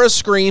sudden, Laura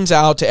screams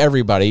out to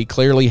everybody,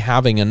 clearly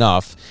having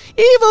enough,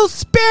 "Evil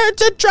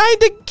spirits are trying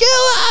to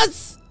kill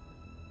us!"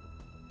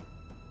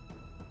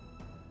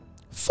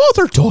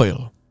 Father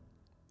Doyle,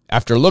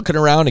 after looking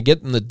around and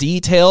getting the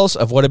details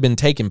of what had been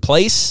taking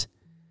place,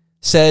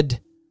 said,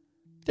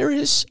 "There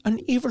is an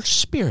evil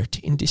spirit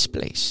in this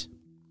place."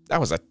 That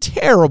was a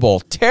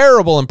terrible,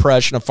 terrible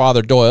impression of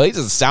Father Doyle. He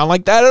doesn't sound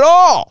like that at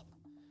all.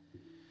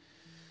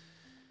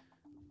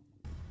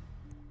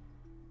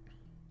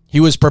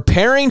 He was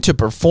preparing to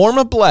perform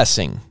a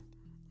blessing,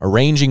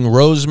 arranging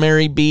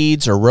rosemary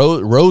beads, or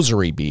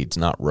rosary beads,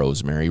 not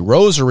rosemary,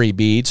 rosary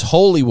beads,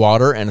 holy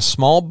water, and a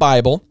small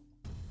Bible.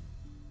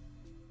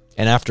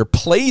 And after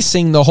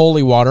placing the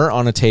holy water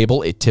on a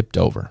table, it tipped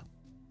over.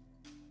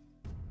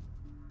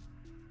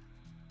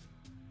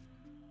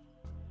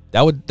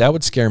 That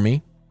would scare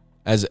me.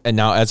 As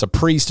a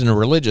priest and a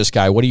religious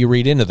guy, what do you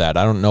read into that?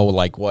 I don't know,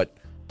 like, what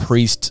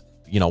priest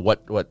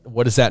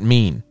what does that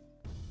mean?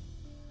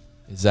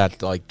 Is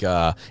that like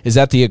is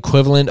that the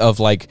equivalent of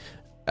like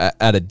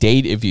at a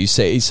date, if you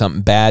say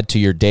something bad to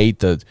your date,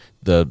 the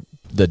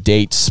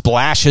date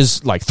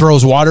splashes, like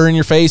throws water in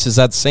your face? Is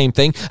that the same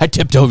thing? I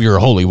tipped over your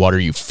holy water,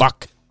 you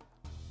fuck.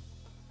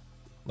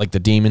 Like the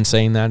demon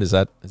saying that? Is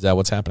that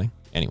what's happening?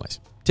 Anyways,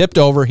 tipped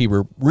over. He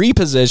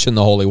repositioned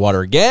the holy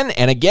water again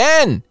and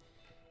again.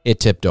 It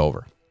tipped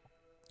over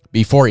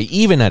before he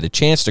even had a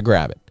chance to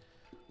grab it.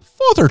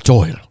 Father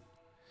Doyle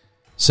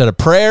said a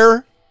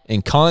prayer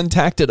and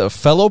contacted a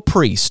fellow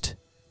priest,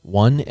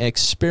 one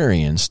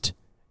experienced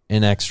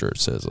in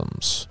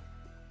exorcisms.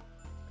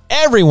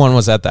 Everyone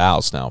was at the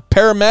house now.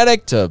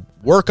 Paramedic to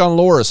work on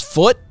Laura's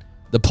foot,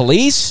 the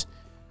police,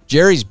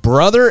 Jerry's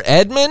brother,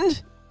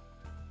 Edmund.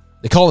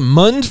 They call him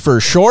Mund for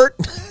short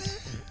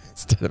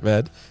instead of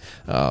Ed.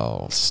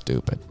 Oh,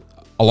 stupid.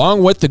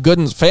 Along with the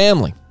Goodens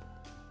family.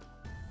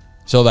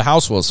 So the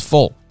house was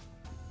full.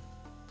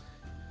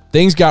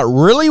 Things got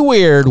really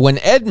weird when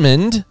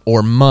Edmund,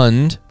 or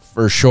Mund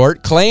for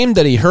short, claimed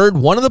that he heard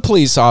one of the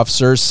police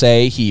officers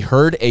say he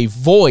heard a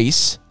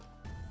voice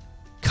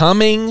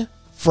coming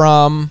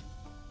from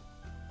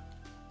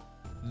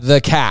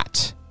the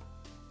cat.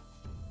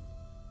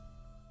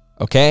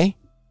 Okay?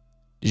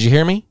 Did you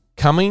hear me?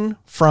 Coming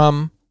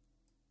from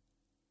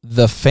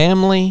the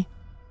family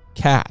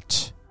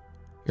cat.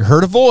 You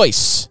heard a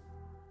voice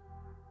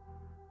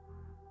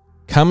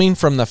coming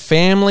from the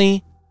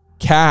family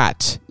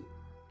cat.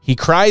 He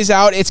cries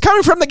out, "It's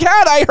coming from the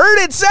cat! I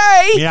heard it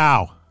say!"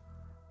 Meow.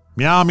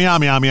 Meow, meow,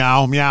 meow,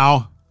 meow,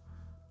 meow.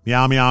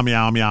 Meow, meow,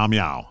 meow, meow,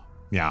 meow.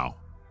 Meow.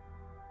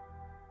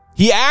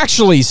 He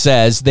actually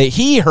says that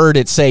he heard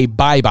it say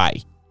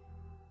bye-bye.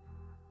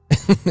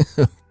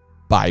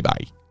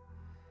 Bye-bye.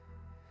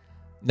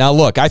 Now,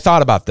 look, I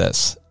thought about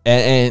this,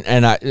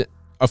 and I,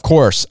 of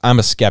course, I'm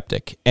a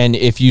skeptic. And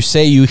if you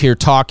say you hear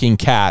talking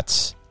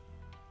cats,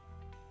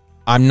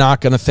 I'm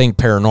not going to think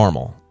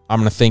paranormal. I'm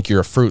going to think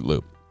you're a Fruit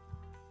Loop.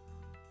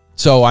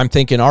 So I'm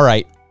thinking, all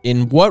right,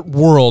 in what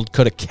world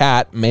could a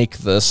cat make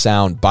the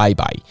sound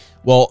bye-bye?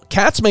 Well,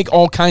 cats make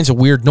all kinds of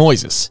weird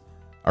noises,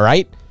 all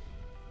right?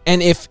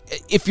 And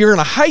if you're in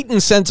a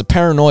heightened sense of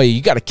paranoia,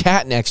 you got a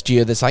cat next to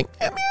you that's like,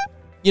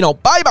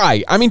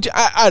 bye-bye. I mean,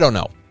 I don't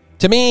know.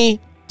 To me,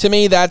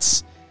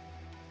 that's...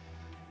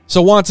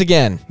 So once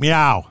again...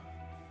 Meow.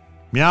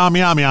 Meow,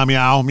 meow, meow,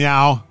 meow,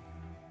 meow.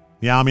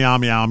 Meow, meow,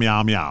 meow,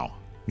 meow, meow.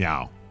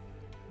 Meow.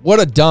 What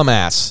a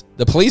dumbass.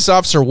 The police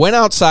officer went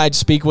outside to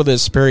speak with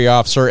his superior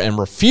officer and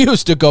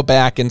refused to go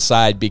back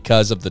inside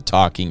because of the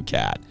talking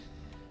cat.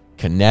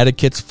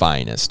 Connecticut's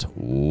finest.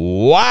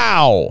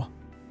 Wow.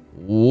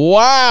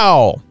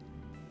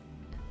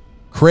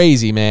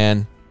 Crazy,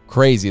 man.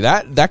 Crazy.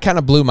 That kind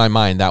of blew my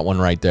mind, that one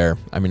right there.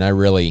 I mean, I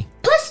really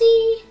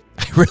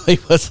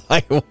was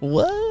like,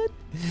 what?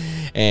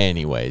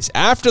 Anyways,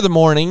 after the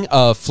morning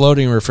of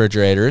floating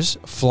refrigerators,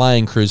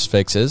 flying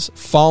crucifixes,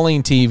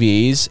 falling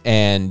TVs,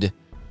 and...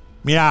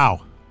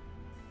 Meow.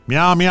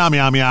 Meow, meow,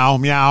 meow, meow,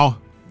 meow.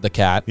 The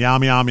cat. Meow,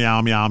 meow,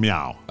 meow, meow,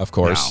 meow. Of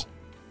course. Meow.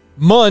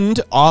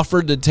 Mund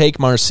offered to take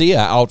Marcia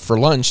out for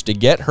lunch to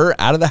get her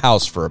out of the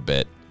house for a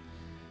bit.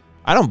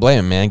 I don't blame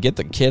him, man. Get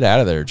the kid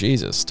out of there.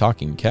 Jesus,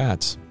 talking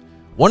cats.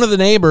 One of the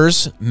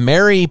neighbors,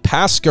 Mary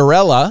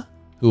Pascarella,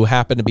 who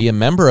happened to be a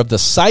member of the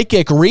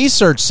Psychic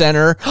Research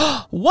Center,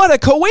 what a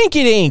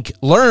coinkydink,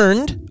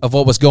 learned of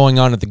what was going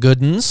on at the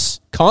Goodens,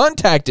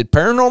 contacted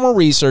paranormal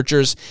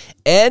researchers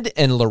Ed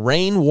and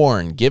Lorraine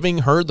Warren, giving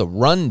them the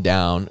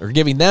rundown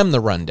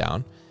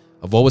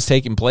of what was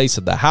taking place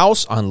at the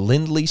house on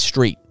Lindley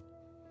Street.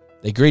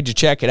 They agreed to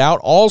check it out,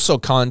 also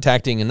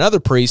contacting another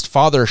priest,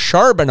 Father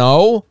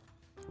Charbonneau,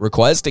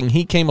 requesting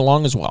he came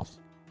along as well.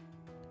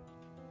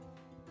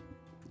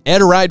 Ed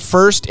arrived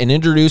first and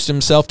introduced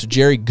himself to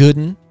Jerry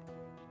Gooden,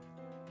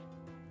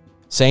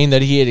 saying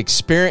that he had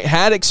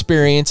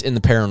experience in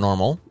the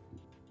paranormal.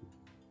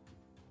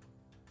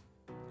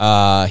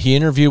 He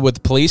interviewed with the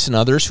police and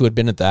others who had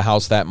been at the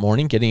house that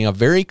morning, getting a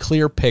very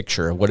clear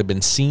picture of what had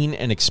been seen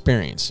and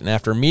experienced. And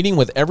after meeting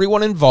with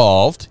everyone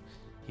involved,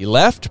 he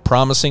left,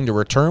 promising to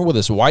return with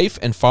his wife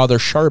and Father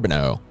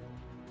Charbonneau.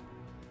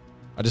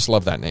 I just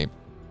love that name.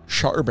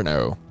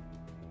 Charbonneau.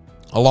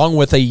 Along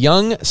with a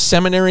young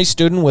seminary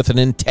student with an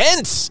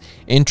intense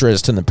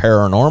interest in the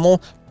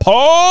paranormal,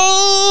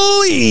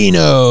 Paulino.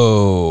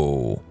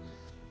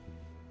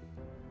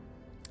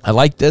 I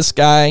like this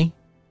guy.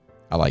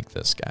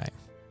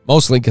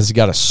 Mostly because he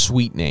got a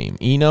sweet name.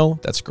 Eno,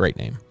 that's a great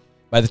name.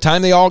 By the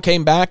time they all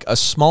came back, a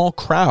small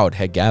crowd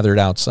had gathered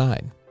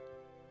outside.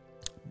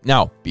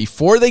 Now,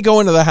 before they go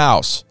into the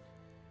house,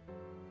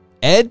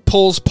 Ed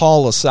pulls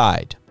Paul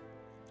aside,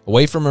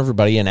 away from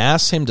everybody, and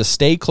asks him to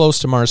stay close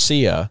to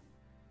Marcia.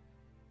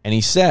 And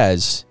he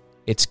says,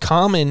 it's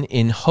common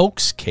in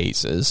hoax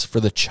cases for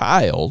the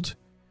child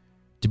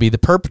to be the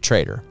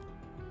perpetrator.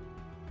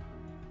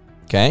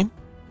 Okay?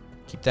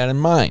 Keep that in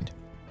mind.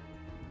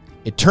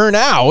 It turned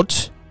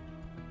out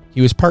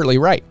he was partly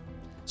right.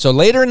 So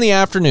later in the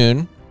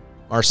afternoon,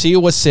 Marcia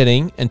was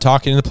sitting and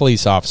talking to the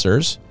police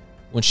officers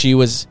when she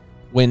was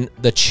when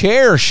the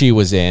chair she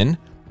was in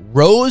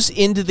rose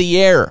into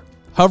the air,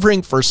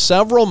 hovering for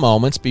several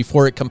moments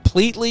before it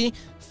completely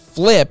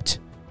flipped,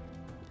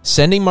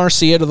 sending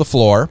Marcia to the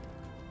floor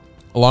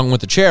along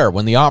with the chair.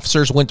 When the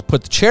officers went to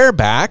put the chair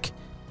back,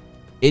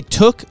 it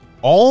took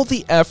all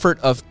the effort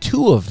of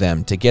two of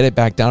them to get it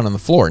back down on the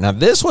floor. Now,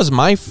 this was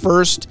my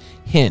first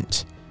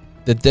hint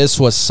that this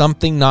was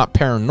something not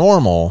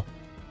paranormal,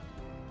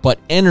 but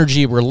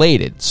energy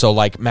related. So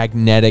like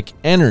magnetic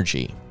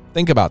energy.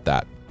 Think about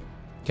that.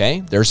 Okay?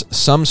 There's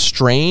some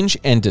strange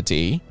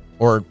entity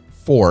or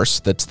force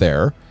that's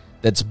there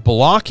that's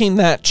blocking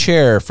that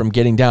chair from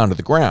getting down to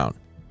the ground.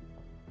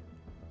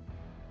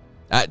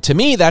 To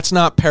me, that's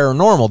not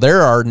paranormal.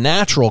 There are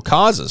natural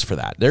causes for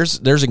that.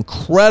 There's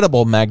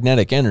incredible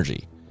magnetic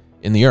energy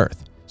in the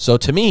earth. So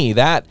to me,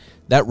 that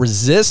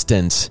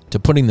resistance to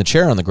putting the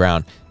chair on the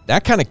ground,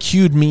 that kind of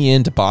cued me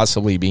into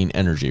possibly being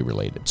energy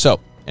related. So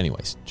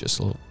anyways, just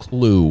a little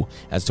clue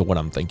as to what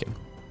I'm thinking.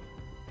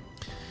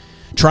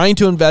 Trying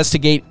to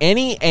investigate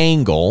any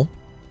angle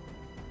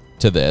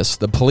to this,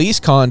 the police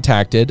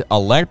contacted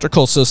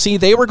electrical. So see,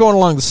 they were going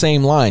along the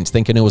same lines,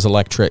 thinking it was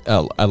electric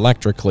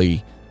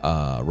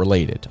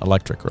related,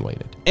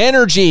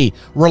 energy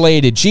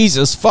related.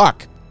 Jesus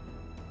fuck.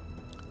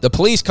 The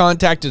police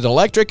contacted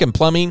electric and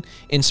plumbing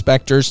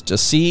inspectors to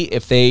see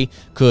if they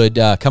could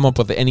come up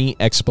with any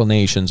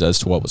explanations as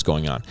to what was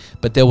going on,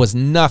 but there was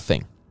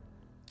nothing.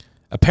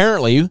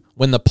 Apparently,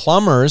 when the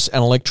plumbers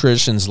and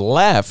electricians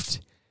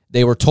left,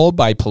 they were told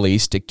by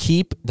police to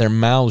keep their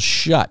mouths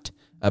shut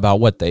about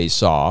what they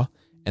saw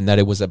and that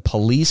it was a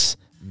police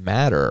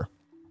matter.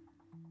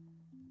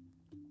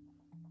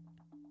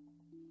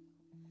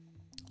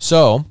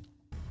 So,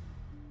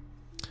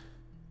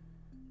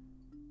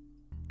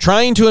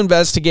 trying to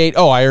investigate...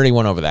 Oh, I already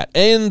went over that.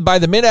 And by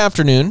the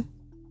mid-afternoon,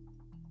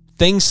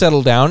 things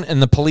settled down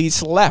and the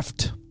police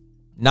left,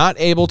 not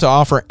able to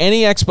offer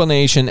any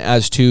explanation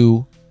as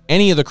to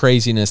any of the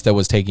craziness that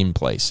was taking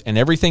place. And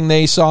everything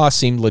they saw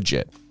seemed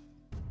legit.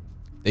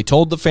 They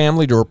told the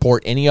family to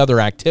report any other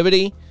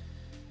activity,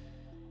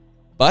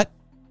 but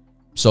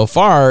so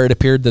far it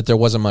appeared that there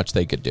wasn't much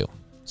they could do.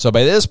 So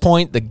by this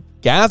point, the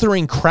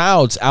gathering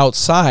crowds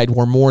outside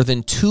were more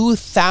than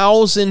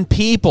 2,000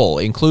 people,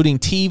 including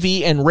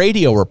TV and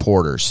radio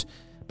reporters,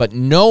 but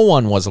no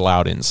one was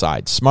allowed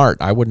inside.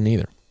 Smart, I wouldn't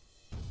either.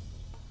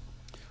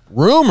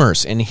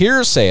 Rumors and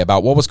hearsay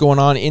about what was going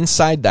on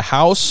inside the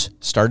house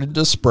started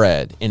to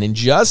spread, and in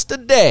just a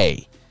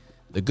day,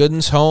 the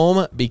Goodens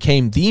home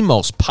became the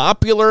most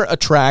popular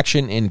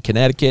attraction in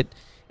Connecticut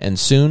and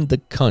soon the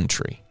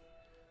country.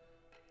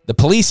 The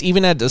police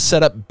even had to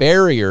set up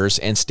barriers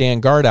and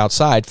stand guard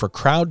outside for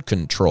crowd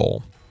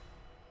control.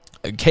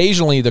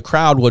 Occasionally, the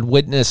crowd would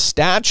witness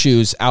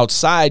statues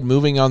outside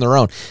moving on their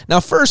own. Now,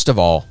 first of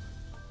all,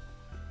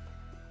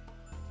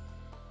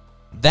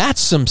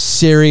 that's some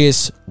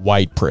serious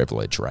white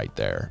privilege right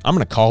there. I'm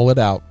going to call it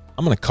out.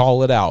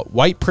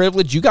 White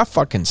privilege, you got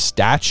fucking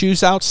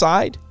statues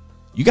outside?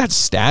 You got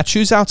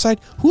statues outside?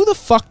 Who the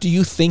fuck do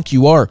you think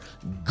you are,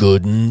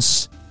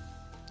 Goodens?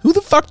 Who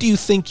the fuck do you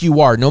think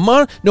you are? No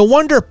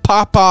wonder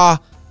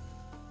Papa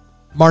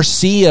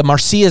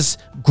Marcia's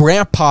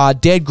grandpa,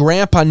 dead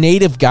grandpa,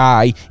 native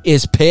guy,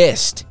 is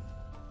pissed.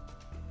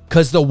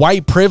 Because the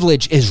white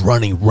privilege is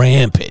running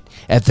rampant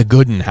at the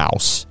Gooden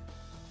house.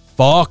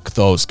 Fuck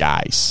those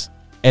guys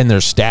and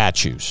their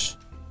statues.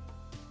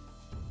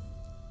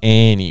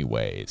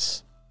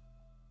 Anyways.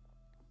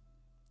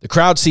 The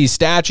crowd sees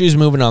statues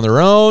moving on their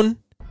own.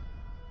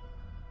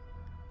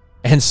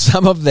 And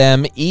some of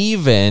them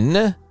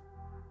even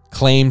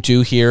claim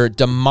to hear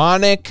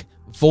demonic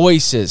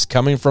voices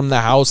coming from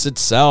the house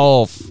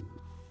itself.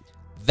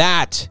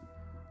 That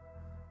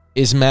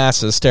is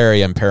mass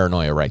hysteria and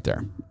paranoia right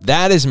there.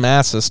 That is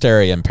mass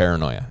hysteria and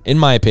paranoia, in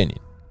my opinion.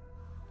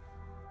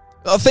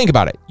 Well, think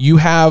about it. You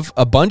have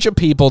a bunch of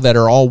people that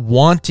are all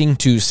wanting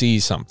to see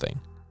something.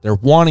 They're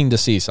wanting to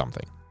see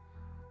something.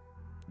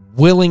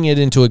 Willing it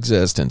into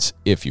existence,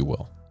 if you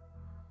will.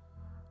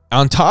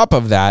 On top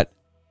of that,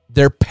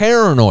 they're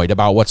paranoid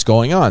about what's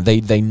going on.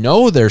 They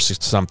know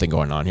there's something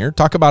going on here.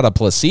 Talk about a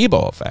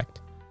placebo effect.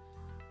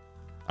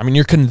 I mean,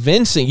 you're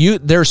convincing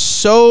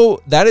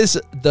that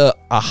is a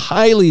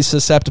highly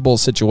susceptible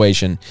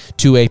situation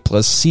to a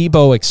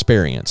placebo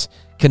experience.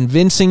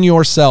 Convincing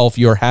yourself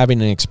you're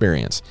having an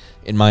experience,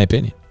 in my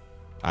opinion.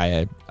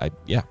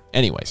 Yeah.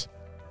 Anyways.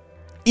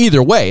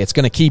 Either way, it's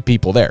going to keep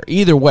people there.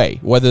 Either way,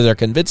 whether they're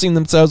convincing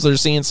themselves they're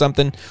seeing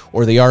something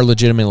or they are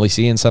legitimately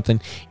seeing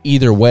something,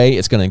 either way,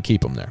 it's going to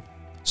keep them there.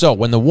 So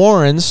when the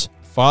Warrens,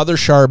 Father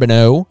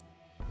Charbonneau,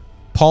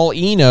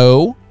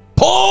 Paulino,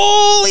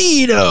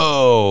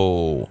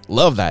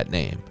 love that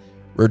name,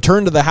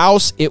 returned to the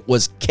house, it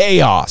was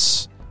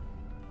chaos.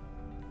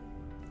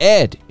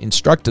 Ed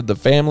instructed the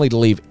family to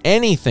leave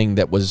anything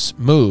that was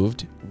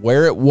moved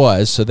where it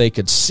was so they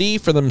could see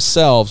for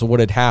themselves what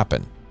had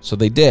happened. So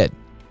they did.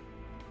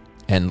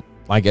 And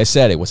like I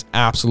said, it was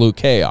absolute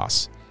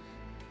chaos.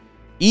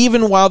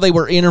 Even while they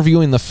were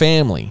interviewing the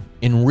family,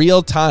 In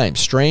real time,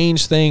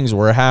 strange things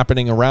were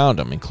happening around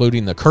him,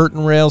 including the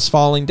curtain rails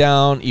falling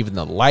down, even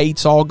the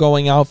lights all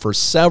going out for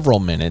several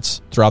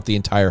minutes throughout the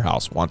entire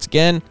house. Once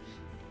again,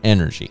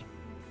 energy.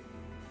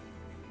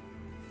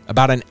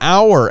 About an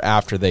hour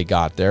after they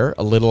got there,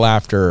 a little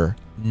after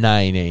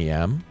 9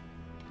 a.m.,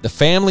 the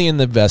family and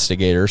the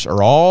investigators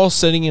are all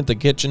sitting at the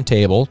kitchen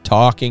table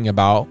talking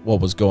about what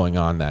was going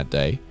on that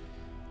day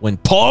when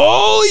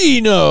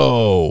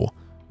Paulino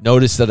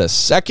noticed that a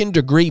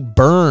second-degree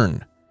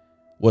burn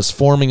was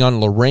forming on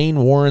Lorraine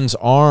Warren's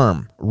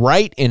arm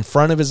right in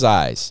front of his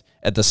eyes.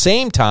 At the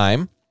same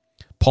time,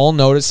 Paul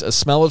noticed a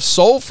smell of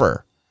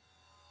sulfur.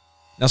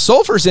 Now,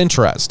 sulfur is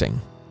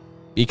interesting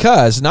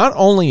because not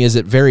only is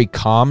it very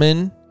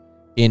common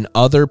in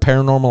other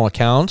paranormal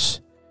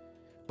accounts,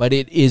 but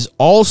it is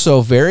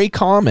also very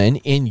common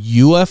in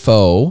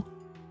UFO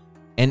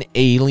and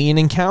alien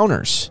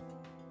encounters.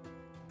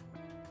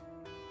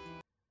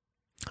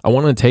 I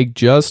want to take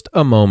just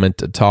a moment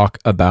to talk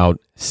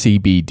about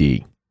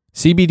CBD.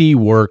 CBD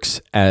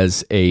works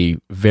as a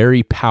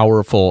very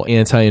powerful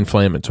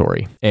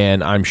anti-inflammatory,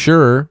 and I'm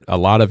sure a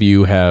lot of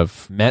you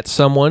have met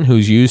someone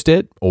who's used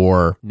it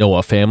or know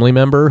a family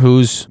member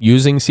who's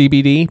using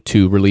CBD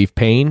to relieve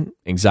pain,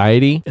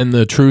 anxiety, and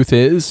the truth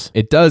is,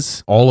 it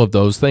does all of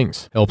those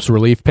things. Helps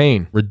relieve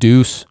pain,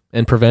 reduce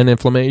and prevent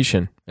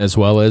inflammation, as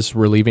well as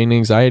relieving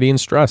anxiety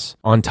and stress,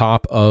 on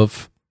top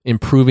of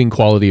improving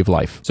quality of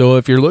life. So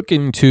if you're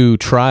looking to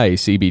try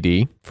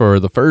CBD for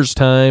the first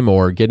time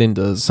or get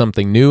into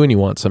something new and you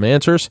want some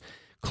answers,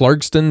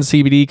 Clarkston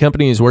CBD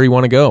Company is where you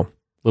want to go.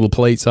 Little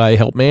place I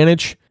help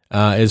manage,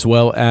 as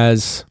well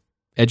as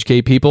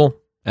educate people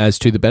as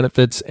to the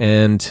benefits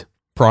and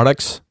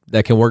products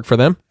that can work for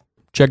them.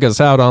 Check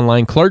us out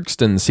online,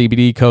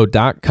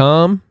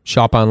 ClarkstonCBDco.com.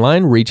 Shop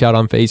online, reach out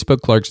on Facebook,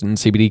 Clarkston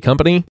CBD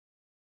Company.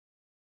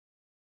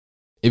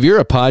 If you're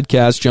a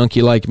podcast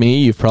junkie like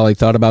me, you've probably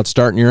thought about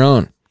starting your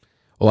own.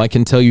 Well, I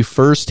can tell you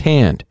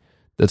firsthand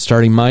that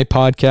starting my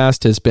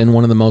podcast has been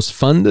one of the most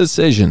fun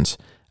decisions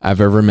I've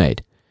ever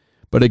made.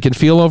 But it can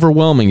feel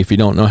overwhelming if you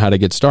don't know how to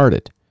get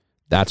started.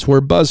 That's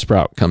where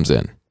Buzzsprout comes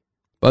in.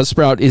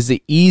 Buzzsprout is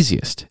the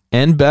easiest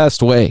and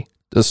best way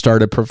to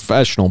start a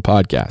professional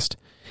podcast.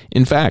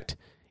 In fact,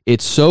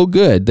 it's so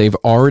good they've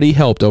already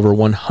helped over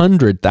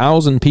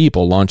 100,000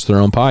 people launch their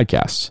own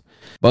podcasts.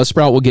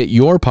 Buzzsprout will get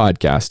your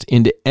podcast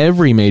into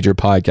every major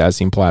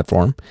podcasting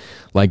platform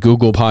like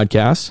Google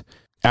Podcasts,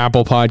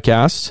 Apple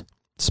Podcasts,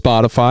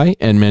 Spotify,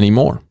 and many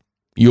more.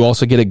 You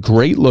also get a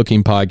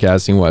great-looking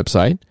podcasting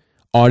website,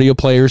 audio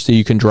players so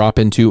you can drop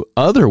into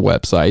other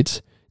websites,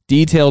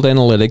 detailed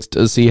analytics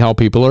to see how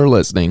people are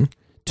listening,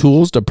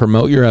 tools to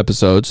promote your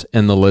episodes,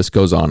 and the list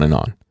goes on and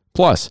on.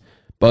 Plus,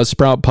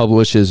 Buzzsprout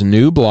publishes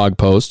new blog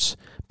posts,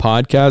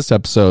 podcast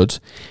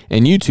episodes,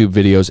 and YouTube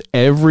videos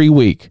every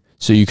week,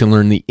 so you can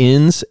learn the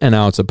ins and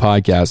outs of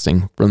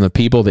podcasting from the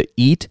people that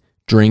eat,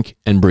 drink,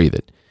 and breathe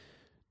it.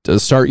 To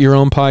start your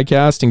own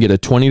podcast and get a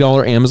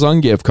 $20 Amazon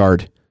gift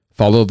card,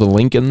 follow the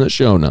link in the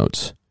show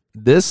notes.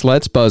 This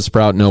lets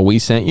Buzzsprout know we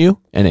sent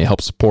you, and it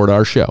helps support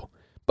our show.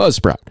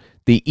 Buzzsprout,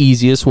 the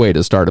easiest way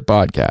to start a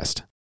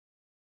podcast.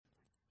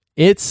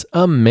 It's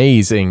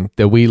amazing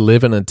that we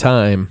live in a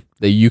time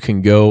that you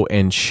can go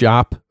and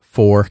shop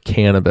for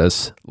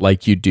cannabis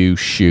like you do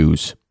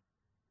shoes.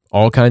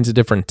 All kinds of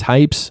different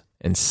types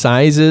and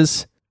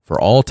sizes for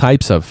all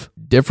types of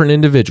different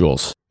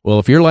individuals. Well,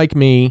 if you're like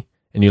me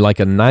and you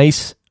like a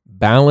nice,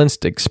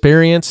 balanced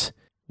experience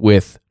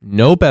with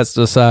no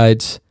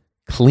pesticides,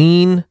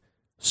 clean,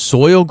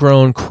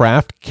 soil-grown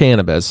craft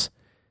cannabis,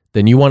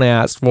 then you want to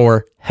ask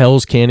for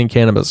Hell's Canning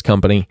Cannabis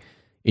Company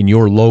in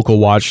your local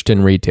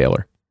Washington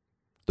retailer.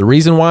 The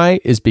reason why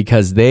is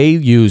because they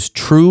use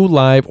true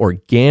live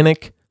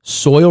organic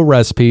soil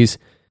recipes,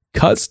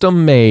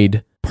 custom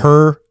made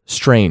per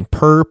strain,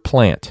 per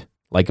plant,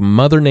 like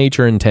Mother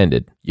Nature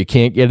intended. You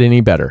can't get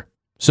any better.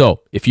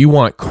 So if you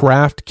want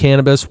craft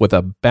cannabis with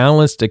a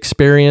balanced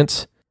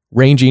experience,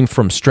 ranging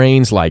from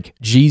strains like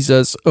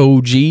Jesus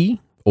OG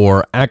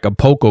or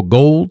Acapulco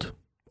Gold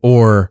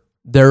or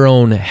their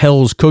own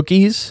Hell's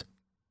Cookies,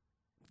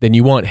 then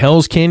you want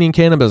Hell's Canning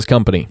Cannabis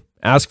Company.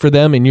 Ask for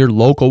them in your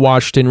local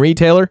Washington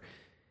retailer,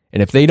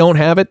 and if they don't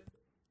have it,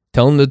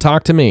 tell them to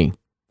talk to me,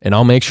 and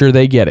I'll make sure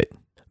they get it.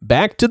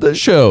 Back to the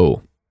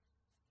show.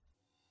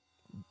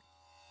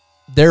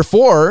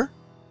 Therefore,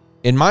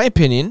 in my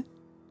opinion,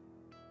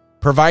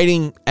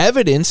 providing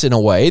evidence in a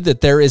way that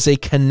there is a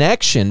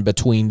connection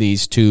between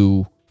these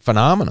two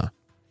phenomena,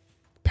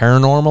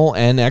 paranormal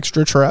and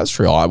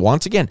extraterrestrial.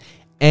 Once again,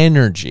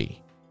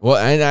 energy. Well,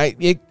 and I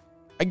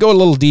go a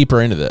little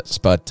deeper into this,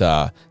 but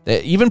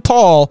even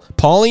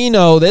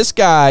Paulino, this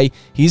guy,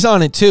 he's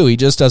on it too. He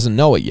just doesn't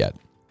know it yet.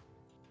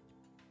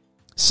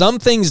 Some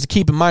things to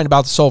keep in mind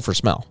about the sulfur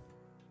smell.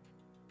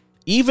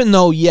 Even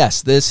though,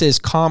 yes, this is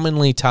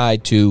commonly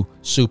tied to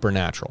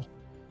supernatural,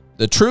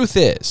 the truth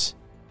is,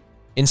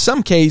 in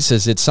some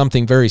cases, it's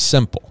something very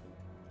simple.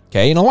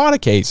 Okay, in a lot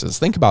of cases,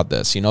 think about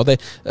this. You know,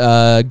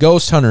 the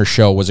Ghost Hunter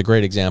show was a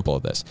great example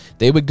of this.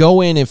 They would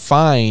go in and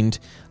find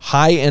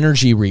high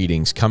energy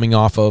readings coming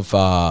off of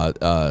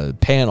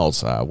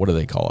panels. What do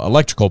they call it?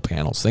 Electrical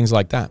panels, things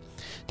like that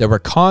were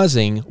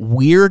causing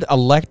weird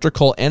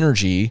electrical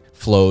energy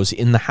flows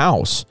in the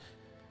house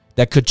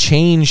that could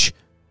change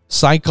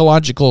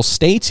psychological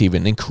states,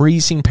 even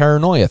increasing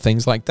paranoia,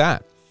 things like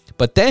that.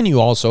 But then you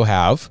also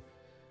have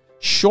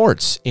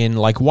shorts in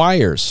like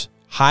wires,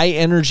 high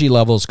energy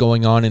levels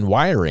going on in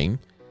wiring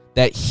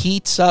that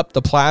heats up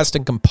the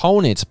plastic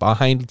components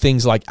behind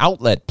things like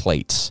outlet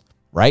plates,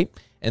 right?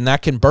 And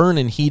that can burn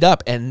and heat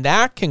up, and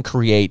that can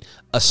create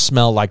a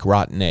smell like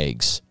rotten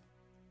eggs.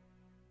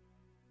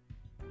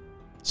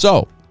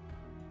 So,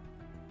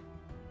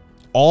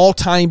 all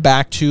tying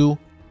back to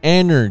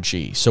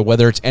energy. So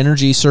whether it's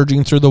energy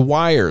surging through the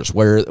wires,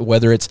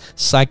 whether it's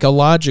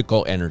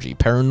psychological energy,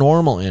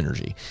 paranormal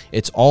energy,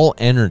 it's all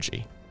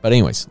energy. But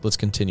anyways, let's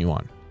continue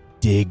on.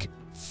 Dig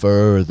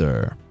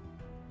further.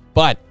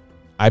 But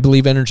I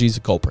believe energy is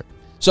a culprit.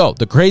 So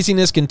the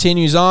craziness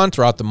continues on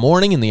throughout the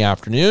morning and the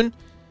afternoon,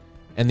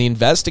 and the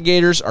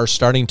investigators are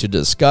starting to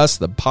discuss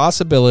the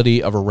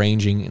possibility of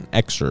arranging an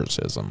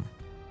exorcism.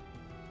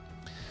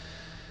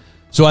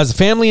 So as the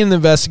family and the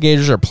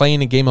investigators are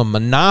playing a game of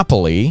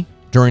Monopoly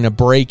during a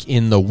break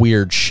in the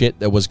weird shit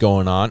that was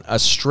going on, a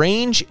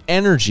strange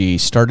energy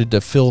started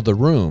to fill the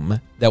room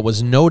that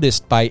was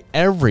noticed by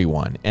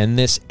everyone, and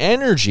this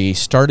energy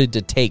started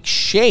to take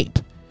shape.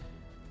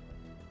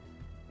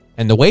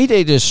 And the way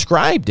they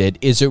described it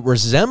is it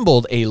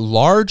resembled a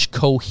large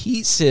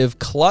cohesive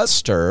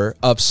cluster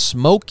of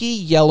smoky,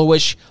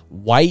 yellowish,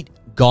 white,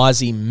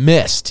 gauzy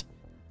mist.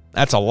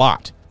 That's a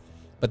lot.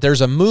 But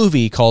there's a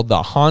movie called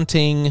A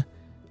Haunting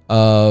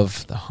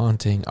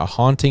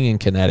in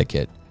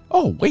Connecticut.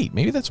 Oh, wait,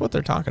 maybe that's what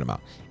they're talking about.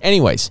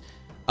 Anyways,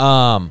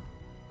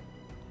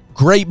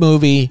 great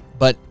movie,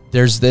 but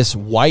there's this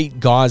white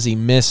gauzy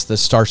mist that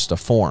starts to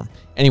form.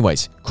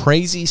 Anyways,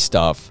 crazy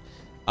stuff.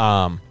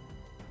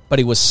 But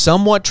it was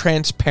somewhat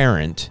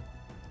transparent,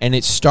 and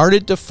it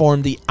started to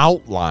form the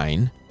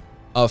outline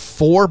of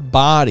 4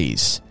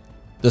 bodies.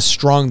 The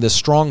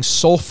strong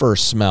sulfur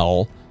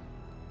smell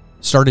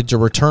started to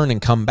return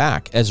and come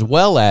back, as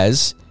well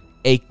as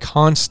a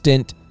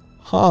constant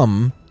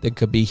hum that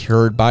could be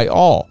heard by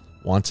all.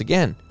 Once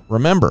again,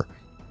 remember,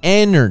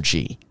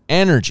 energy.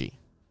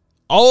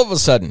 All of a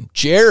sudden,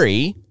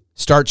 Jerry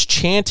starts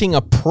chanting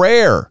a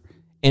prayer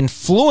in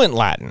fluent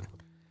Latin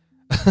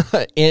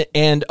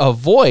and a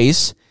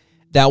voice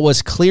that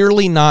was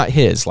clearly not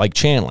his, like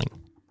channeling.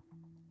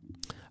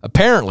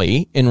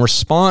 Apparently, in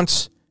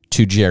response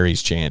to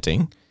Jerry's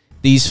chanting,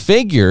 these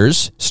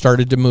figures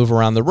started to move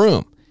around the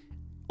room,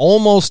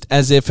 almost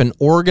as if an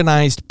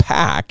organized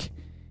pack,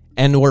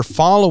 and were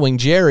following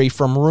Jerry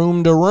from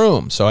room to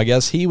room. So I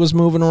guess he was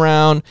moving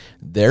around,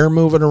 they're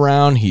moving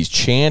around, he's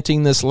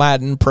chanting this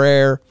Latin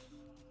prayer.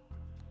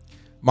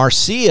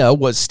 Marcia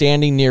was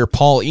standing near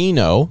Paul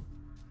Eno,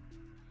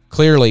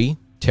 clearly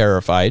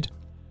terrified.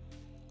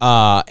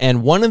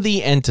 And one of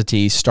the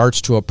entities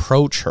starts to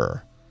approach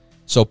her.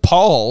 So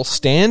Paul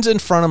stands in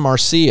front of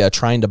Marcia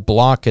trying to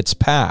block its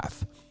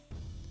path.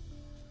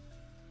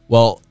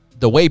 Well,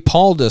 the way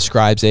Paul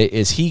describes it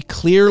is he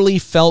clearly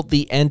felt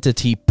the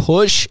entity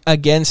push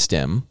against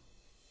him,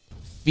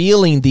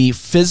 feeling the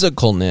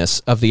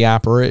physicalness of the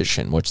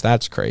apparition, which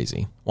that's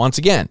crazy. Once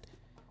again,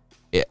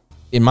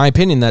 in my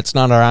opinion, that's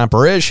not an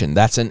apparition.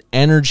 That's an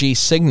energy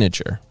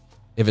signature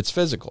if it's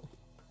physical.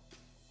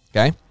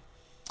 Okay?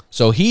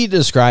 So he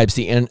describes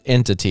the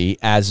entity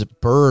as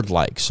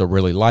bird-like, so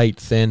really light,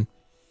 thin.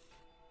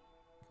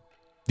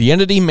 The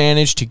entity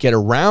managed to get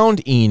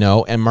around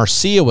Eno, and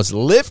Marcia was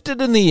lifted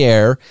in the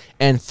air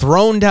and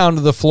thrown down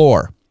to the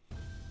floor.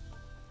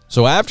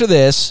 So after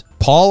this,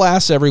 Paul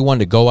asks everyone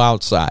to go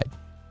outside.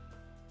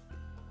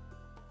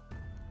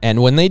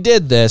 And when they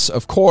did this,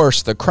 of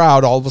course, the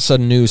crowd all of a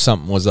sudden knew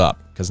something was up,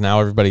 because now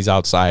everybody's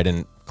outside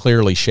and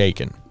clearly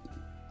shaken.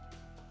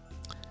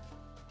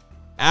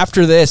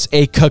 After this,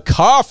 a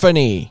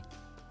cacophony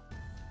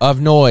of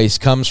noise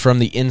comes from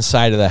the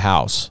inside of the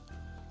house.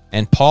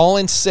 And Paul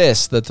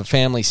insists that the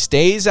family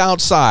stays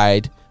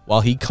outside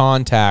while he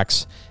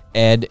contacts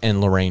Ed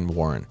and Lorraine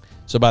Warren.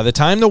 So by the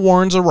time the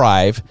Warrens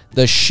arrive,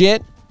 the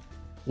shit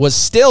was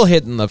still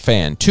hitting the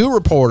fan. 2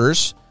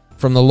 reporters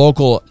from the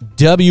local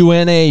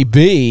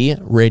WNAB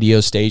radio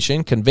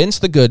station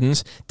convinced the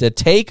Goodens to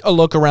take a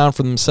look around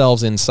for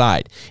themselves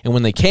inside. And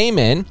when they came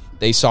in,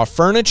 they saw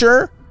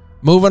furniture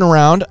moving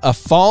around, a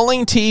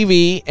falling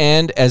TV,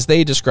 and, as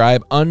they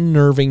describe,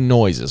 unnerving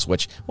noises,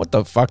 which, what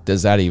the fuck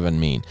does that even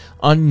mean?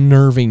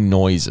 Unnerving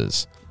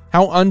noises.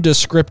 How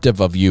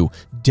undescriptive of you,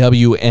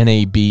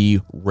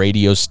 WNAB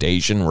radio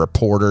station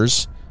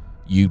reporters,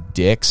 you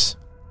dicks.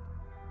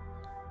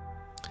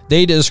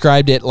 They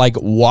described it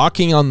like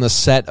walking on the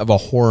set of a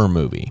horror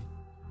movie.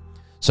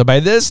 So by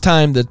this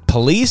time, the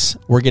police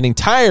were getting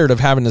tired of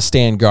having to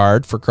stand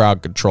guard for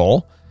crowd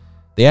control.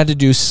 They had to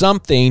do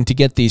something to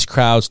get these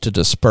crowds to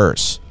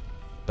disperse.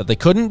 But they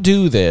couldn't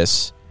do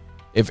this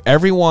if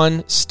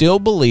everyone still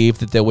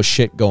believed that there was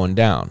shit going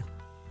down.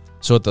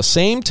 So at the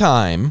same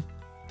time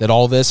that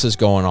all this is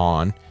going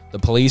on, the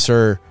police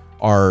are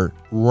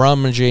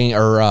rummaging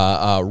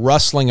or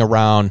rustling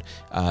around,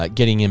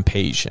 getting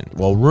impatient.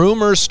 Well,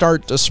 rumors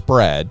start to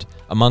spread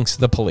amongst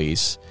the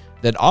police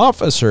that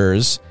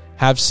officers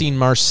have seen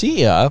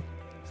Marcia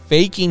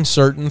faking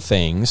certain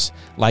things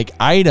like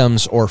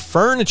items or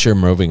furniture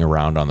moving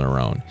around on their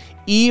own,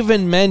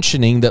 even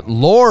mentioning that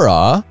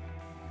Laura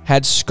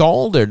had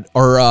scalded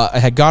or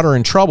had got her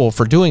in trouble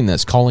for doing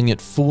this, calling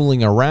it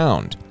fooling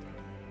around.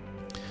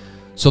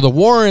 So the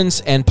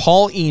Warrens and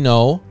Paul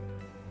Eno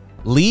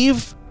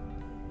leave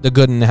the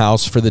Gooden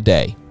house for the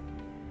day,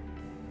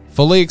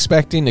 fully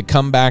expecting to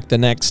come back the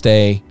next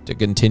day to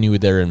continue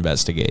their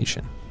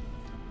investigation.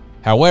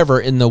 However,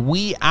 in the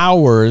wee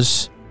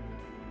hours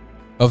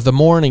of the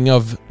morning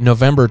of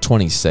November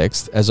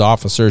 26th, as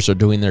officers are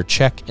doing their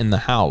check in the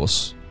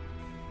house,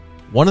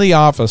 one of the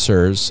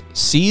officers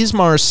sees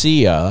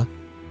Marcia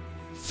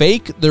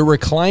fake the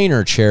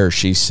recliner chair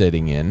she's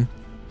sitting in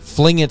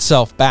fling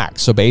itself back.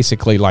 So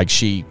basically, like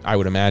I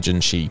would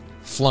imagine she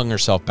flung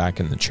herself back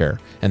in the chair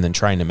and then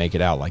trying to make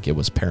it out like it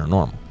was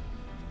paranormal.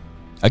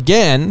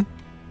 Again,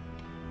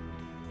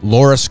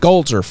 Laura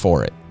scolds her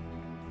for it,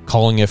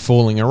 calling it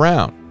fooling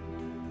around.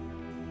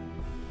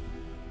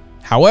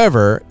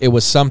 However, it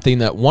was something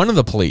that one of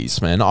the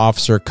policemen,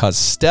 Officer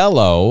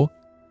Costello,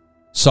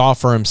 saw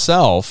for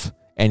himself,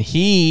 and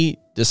he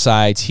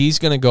decides he's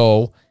going to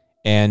go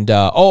and,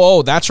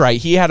 that's right.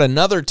 He had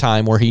another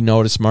time where he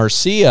noticed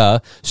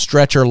Marcia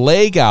stretch her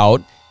leg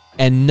out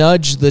and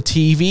nudge the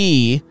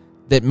TV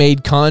that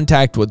made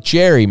contact with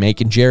Jerry,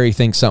 making Jerry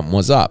think something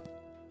was up.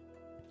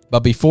 But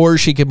before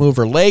she could move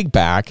her leg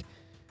back,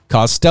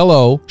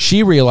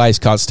 she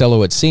realized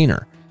Costello had seen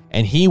her,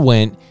 and he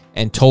went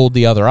and told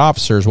the other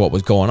officers what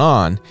was going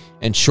on.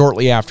 And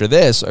shortly after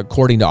this,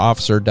 according to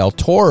Officer Del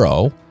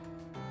Toro,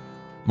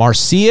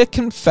 Marcia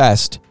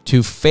confessed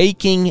to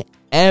faking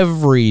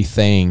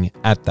everything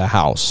at the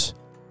house.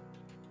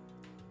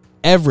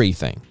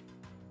 Everything.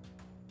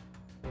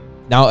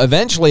 Now,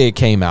 eventually it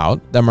came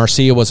out that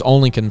Marcia was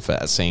only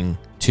confessing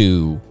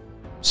to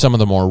some of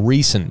the more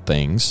recent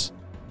things.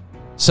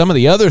 Some of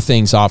the other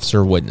things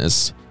officer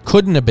witnessed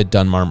couldn't have been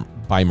done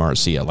by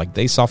Marcia. Like,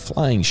 they saw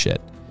flying shit.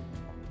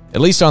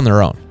 At least on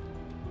their own.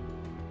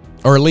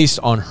 Or at least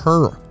on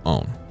her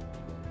own.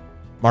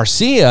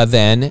 Marcia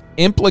then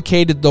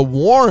implicated the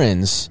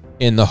Warrens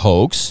in the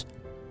hoax,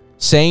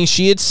 saying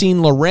she had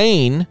seen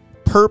Lorraine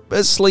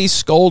purposely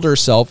scald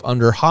herself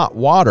under hot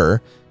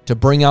water to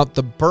bring out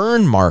the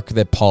burn mark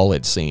that Paul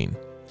had seen,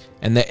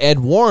 and that Ed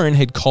Warren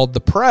had called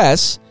the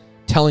press,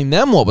 telling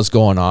them what was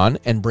going on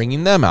and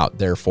bringing them out,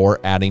 therefore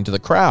adding to the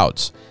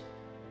crowds.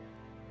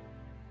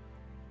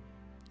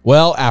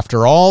 Well,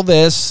 after all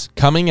this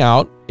coming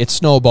out, it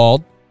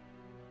snowballed,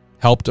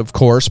 helped, of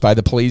course, by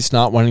the police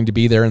not wanting to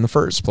be there in the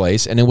first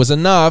place, and it was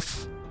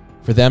enough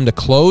for them to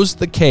close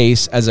the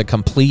case as a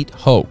complete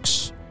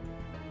hoax.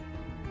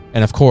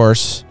 And, of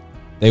course,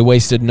 they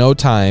wasted no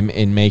time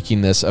in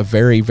making this a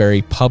very,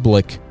 very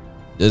public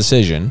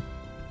decision.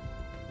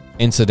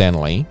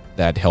 Incidentally,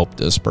 that helped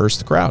disperse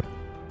the crowd.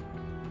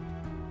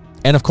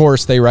 And, of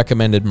course, they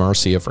recommended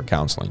Marcia for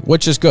counseling,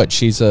 which is good.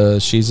 She was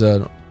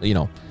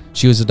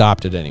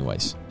adopted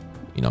anyways.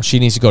 She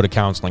needs to go to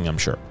counseling, I'm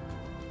sure.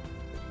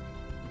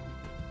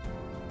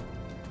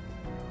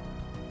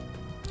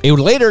 It would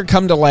later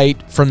come to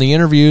light from the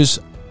interviews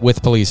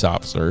with police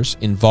officers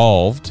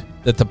involved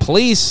that the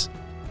police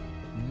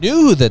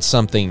knew that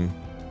something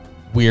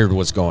weird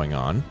was going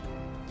on,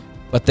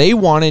 but they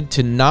wanted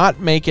to not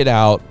make it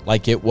out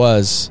like it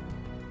was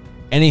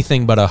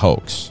anything but a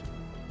hoax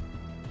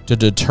to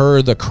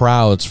deter the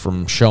crowds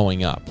from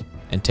showing up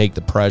and take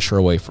the pressure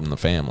away from the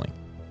family.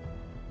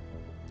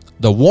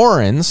 The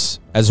Warrens,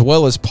 as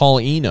well as Paul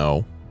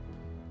Eno,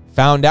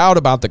 found out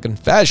about the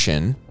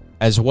confession,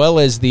 as well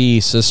as the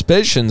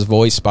suspicions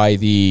voiced by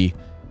the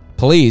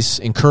police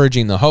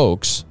encouraging the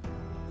hoax,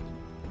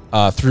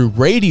 through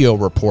radio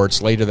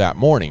reports later that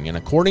morning. And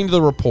according to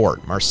the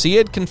report, Marcia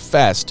had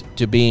confessed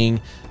to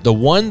being the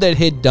one that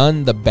had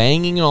done the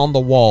banging on the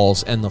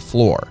walls and the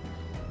floor.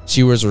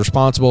 She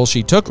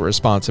took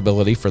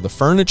responsibility for the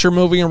furniture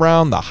moving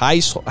around, the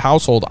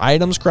household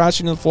items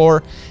crashing to the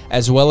floor,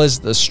 as well as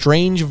the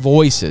strange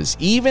voices,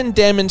 even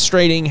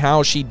demonstrating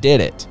how she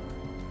did it.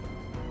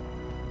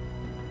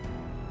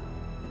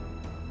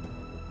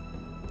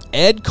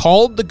 Ed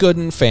called the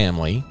Gooden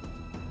family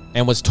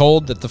and was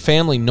told that the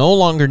family no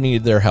longer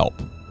needed their help.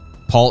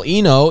 Paul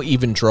Eno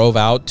even drove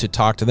out to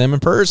talk to them in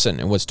person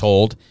and was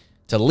told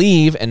to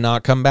leave and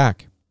not come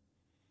back.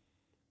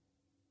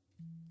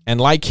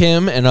 And like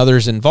him and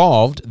others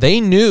involved,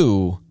 they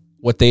knew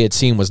what they had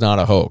seen was not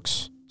a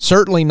hoax.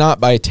 Certainly not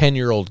by a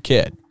 10-year-old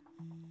kid.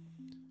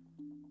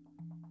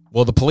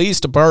 Well, the police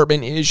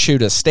department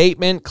issued a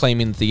statement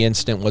claiming that the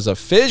incident was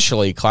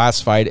officially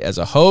classified as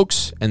a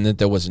hoax and that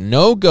there was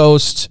no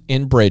ghosts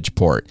in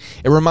Bridgeport.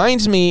 It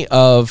reminds me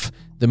of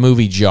the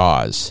movie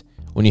Jaws,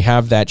 when you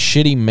have that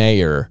shitty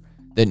mayor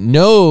that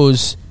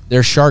knows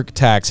there's shark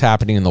attacks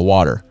happening in the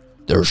water.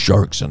 There's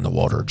sharks in the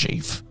water,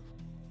 Chief.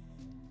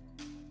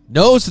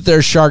 Knows that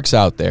there's sharks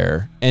out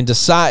there and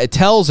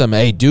tells them,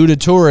 hey, due to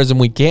tourism,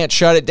 we can't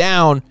shut it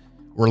down.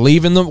 We're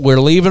leaving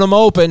them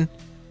open.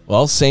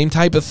 Well, same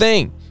type of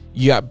thing.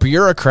 You got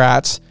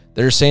bureaucrats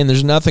that are saying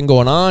there's nothing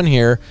going on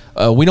here.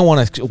 We don't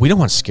want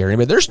to scare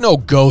anybody. There's no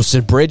ghosts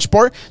at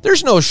Bridgeport.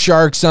 There's no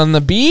sharks on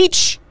the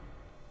beach.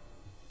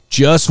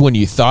 Just when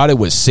you thought it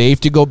was safe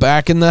to go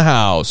back in the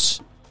house.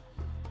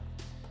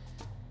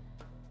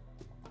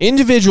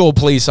 Individual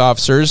police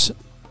officers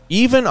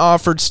even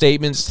offered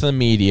statements to the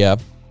media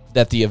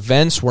that the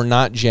events were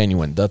not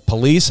genuine. The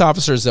police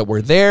officers that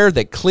were there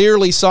that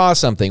clearly saw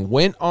something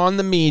went on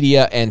the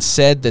media and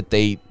said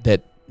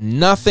that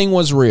nothing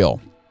was real.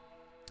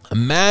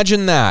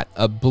 Imagine that,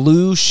 a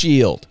blue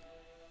shield.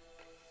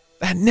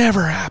 That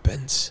never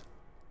happens.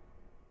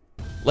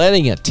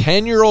 Letting a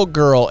 10-year-old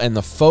girl and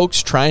the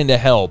folks trying to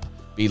help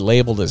be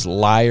labeled as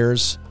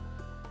liars.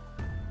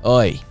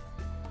 Oy.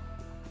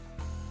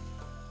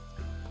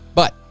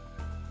 But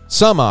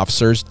some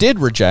officers did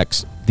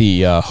reject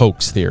the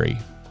hoax theory.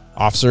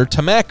 Officer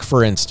Tomek,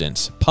 for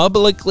instance,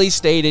 publicly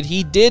stated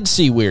he did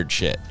see weird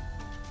shit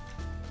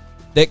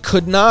that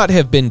could not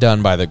have been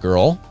done by the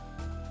girl.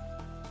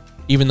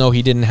 Even though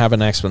he didn't have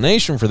an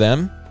explanation for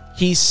them,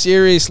 he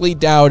seriously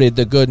doubted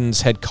the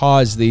Goodins had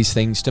caused these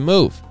things to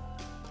move,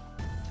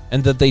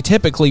 and that they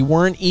typically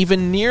weren't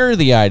even near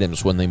the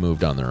items when they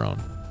moved on their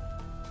own.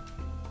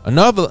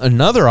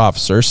 Another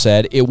officer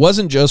said it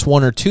wasn't just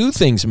one or two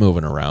things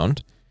moving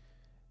around.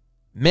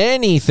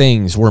 Many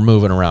things were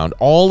moving around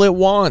all at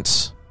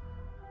once.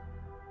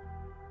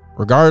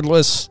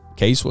 Regardless,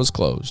 case was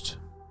closed.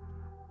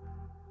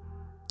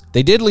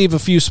 They did leave a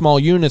few small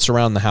units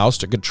around the house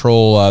to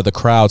control the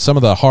crowd, some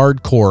of the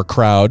hardcore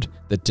crowd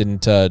that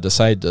didn't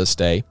decide to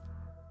stay.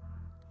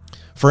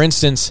 For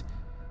instance,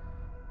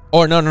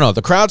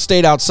 the crowd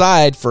stayed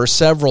outside for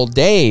several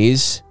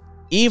days,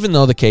 even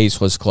though the case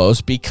was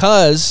closed,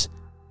 because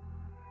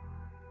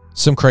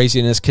some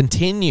craziness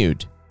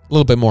continued. A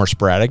little bit more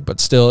sporadic, but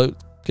still it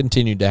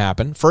continued to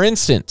happen. For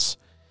instance,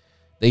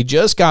 they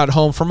just got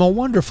home from a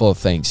wonderful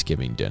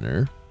Thanksgiving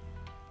dinner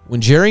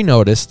when Jerry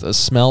noticed the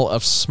smell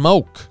of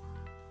smoke.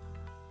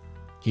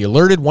 He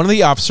alerted one of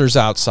the officers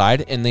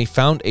outside, and they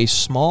found a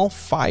small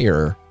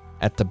fire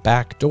at the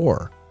back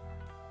door.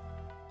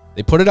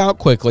 They put it out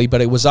quickly,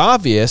 but it was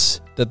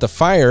obvious that the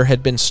fire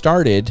had been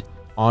started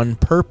on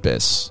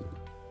purpose.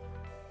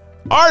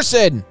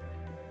 Arson!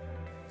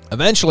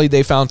 Eventually,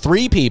 they found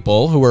 3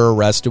 people who were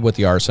arrested with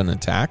the arson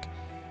attack.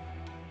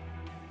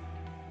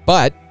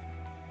 But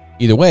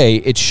either way,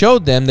 it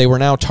showed them they were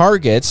now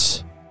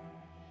targets,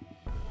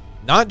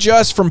 not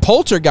just from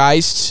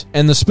poltergeists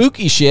and the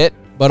spooky shit,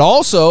 but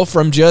also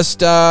from just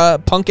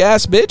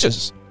punk-ass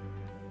bitches.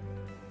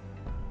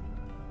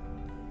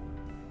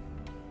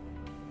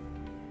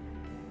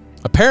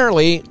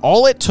 Apparently,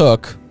 all it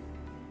took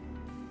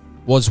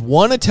was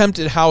one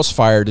attempted house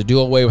fire to do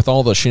away with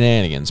all the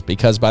shenanigans,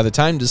 because by the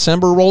time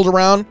December rolled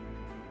around,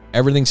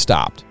 everything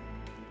stopped.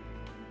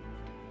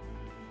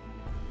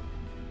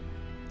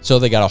 So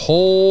they got a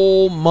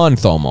whole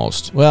month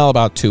almost. Well,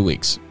 about 2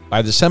 weeks.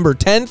 By December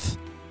 10th,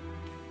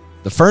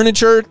 the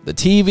furniture, the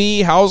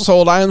TV,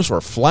 household items were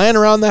flying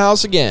around the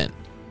house again.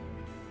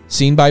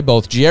 Seen by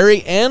both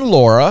Jerry and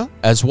Laura,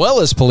 as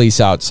well as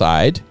police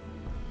outside.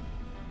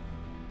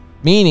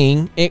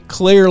 Meaning it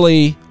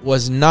clearly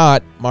was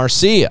not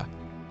Marcia.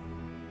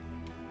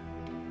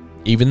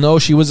 Even though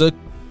she was a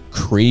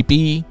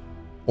creepy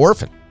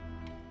orphan.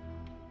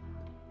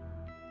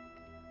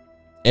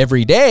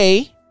 Every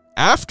day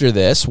after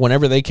this,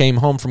 whenever they came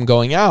home from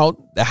going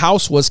out, the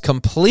house was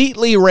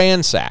completely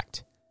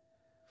ransacked.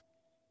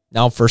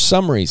 Now, for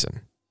some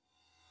reason,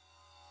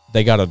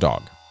 they got a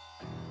dog.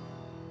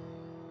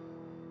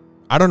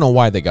 I don't know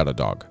why they got a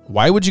dog.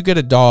 Why would you get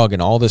a dog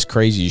and all this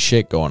crazy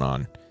shit going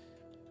on?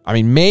 I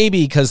mean,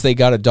 maybe because they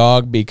got a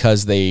dog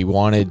because they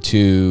wanted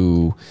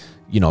to,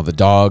 the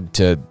dog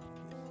to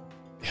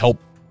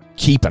help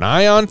keep an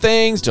eye on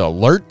things, to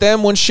alert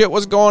them when shit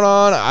was going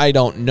on. I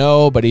don't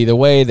know, but either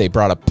way, they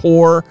brought a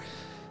poor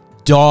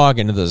dog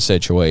into the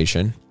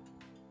situation.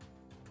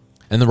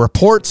 And the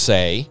reports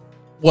say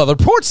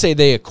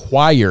they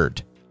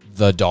acquired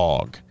the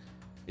dog.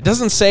 It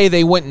doesn't say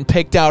they went and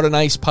picked out a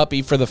nice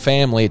puppy for the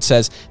family. It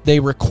says they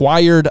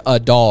required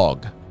a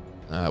dog.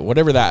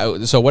 Whatever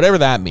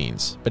that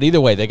means. But either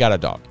way, they got a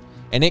dog.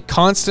 And it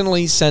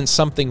constantly sensed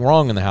something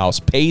wrong in the house,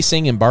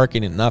 pacing and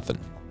barking at nothing.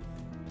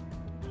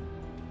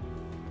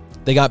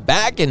 They got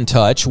back in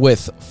touch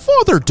with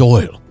Father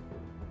Doyle,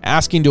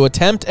 asking to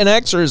attempt an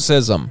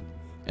exorcism.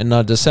 And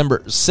on December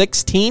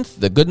 16th,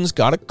 the Goodins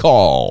got a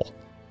call.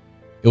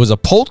 It was a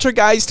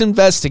poltergeist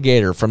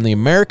investigator from the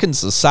American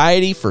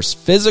Society for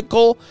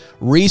Physical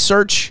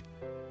Research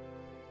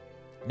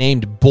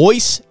named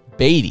Boyce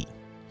Beatty.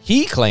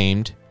 He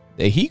claimed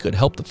that he could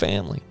help the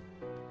family.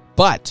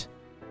 But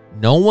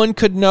no one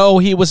could know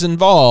he was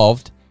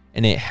involved,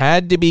 and it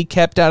had to be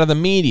kept out of the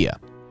media.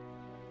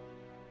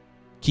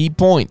 Key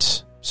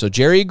points. So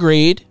Jerry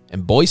agreed,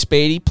 and Boyce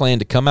Beatty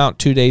planned to come out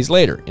 2 days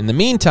later. In the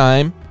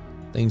meantime,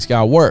 things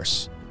got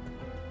worse.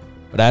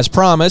 But as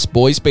promised,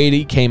 Boyce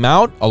Beatty came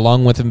out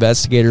along with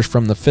investigators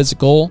from the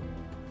Physical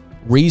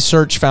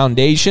Research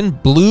Foundation,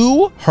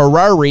 Blue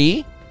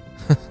Harari,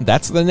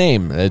 that's the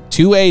name,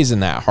 2 A's in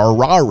that,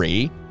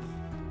 Harari,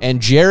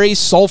 and Jerry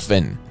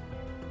Sulfin.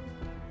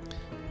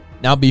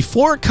 Now,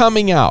 before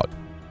coming out,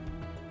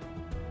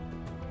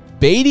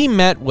 Beatty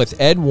met with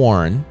Ed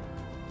Warren,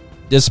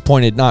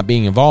 disappointed not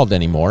being involved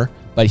anymore,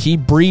 but he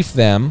briefed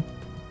them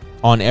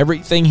on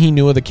everything he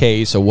knew of the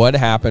case, of what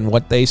happened,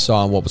 what they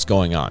saw, and what was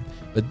going on.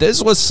 But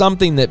this was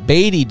something that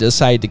Beatty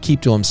decided to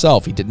keep to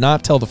himself. He did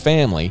not tell the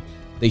family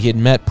that he had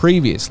met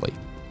previously.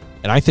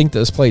 And I think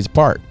this plays a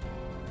part.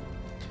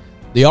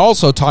 They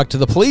also talked to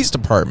the police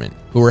department,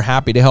 who were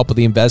happy to help with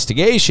the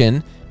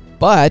investigation,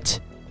 but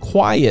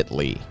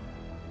quietly.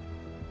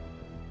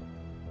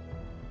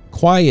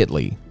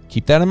 Quietly.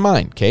 Keep that in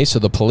mind, okay? So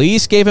the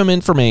police gave him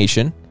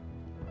information.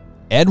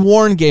 Ed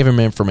Warren gave him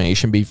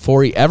information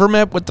before he ever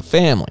met with the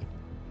family.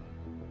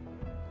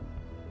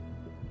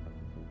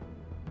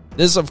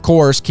 This, of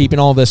course, keeping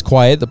all this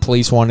quiet, the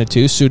police wanted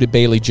to, suited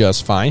Bailey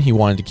just fine. He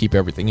wanted to keep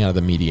everything out of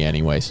the media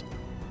anyways.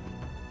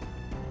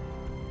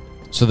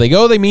 So they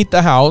go, they meet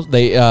the house,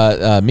 they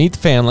meet the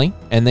family,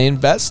 and they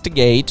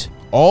investigate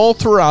all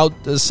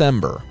throughout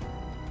December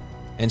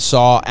and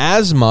saw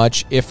as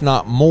much, if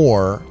not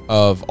more,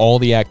 of all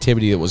the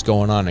activity that was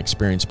going on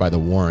experienced by the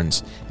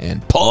Warrens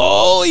and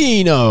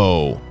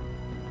Paulino.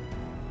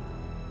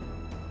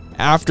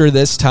 After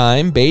this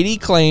time, Beatty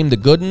claimed the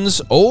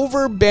Goodins'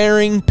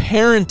 overbearing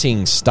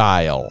parenting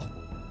style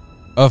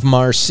of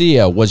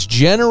Marcia was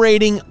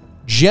generating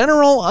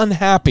general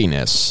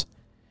unhappiness,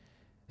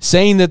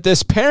 saying that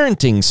this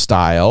parenting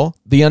style,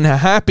 the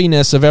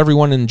unhappiness of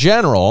everyone in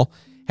general,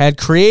 had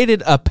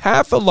created a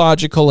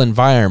pathological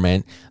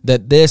environment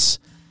that this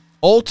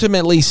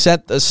ultimately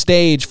set the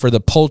stage for the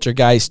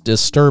poltergeist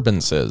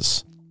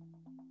disturbances.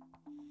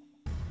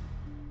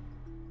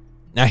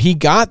 Now, he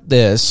got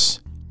this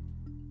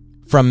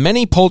from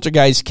many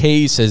poltergeist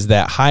cases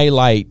that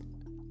highlight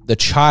the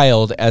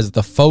child as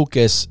the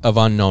focus of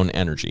unknown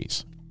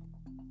energies.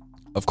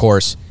 Of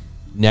course,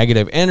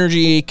 negative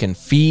energy can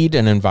feed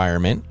an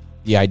environment.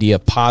 The idea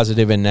of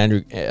positive and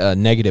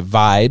negative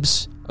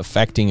vibes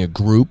affecting a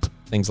group,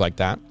 things like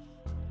that.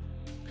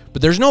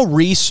 But there's no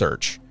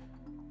research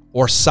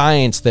or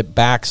science that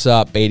backs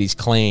up Beatty's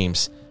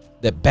claims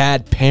that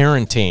bad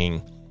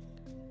parenting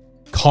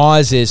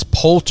causes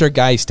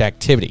poltergeist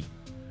activity.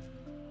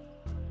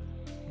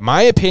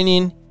 My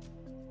opinion,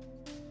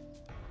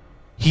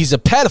 he's a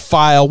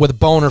pedophile with a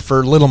boner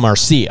for little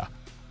Marcia.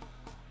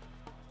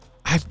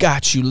 I've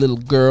got you, little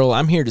girl.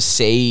 I'm here to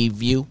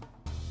save you.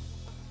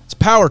 It's a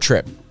power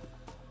trip.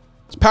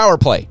 It's power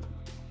play.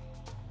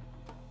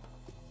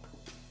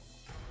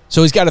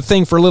 So he's got a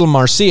thing for little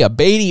Marcia.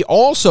 Beatty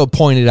also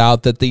pointed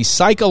out that the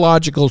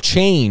psychological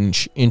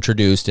change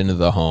introduced into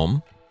the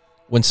home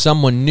when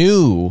someone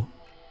new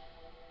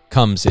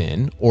comes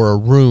in, or a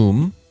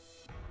room,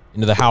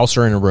 into the house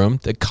or in a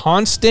room, the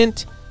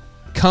constant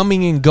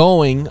coming and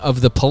going of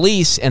the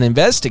police and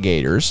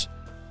investigators,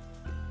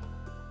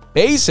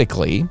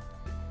 basically,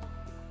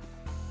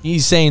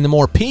 he's saying the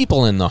more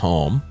people in the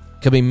home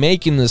could be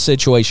making the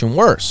situation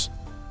worse,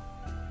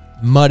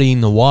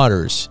 muddying the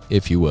waters,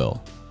 if you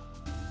will.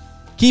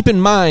 Keep in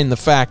mind the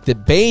fact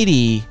that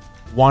Beatty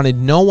wanted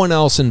no one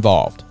else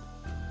involved.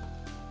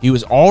 He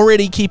was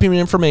already keeping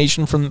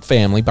information from the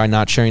family by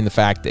not sharing the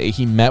fact that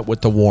he met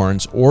with the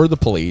Warrens or the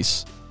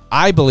police,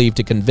 I believe,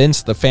 to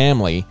convince the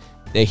family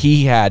that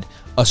he had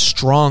a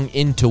strong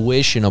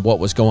intuition of what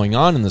was going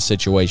on in the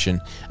situation,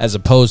 as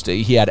opposed to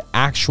he had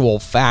actual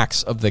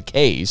facts of the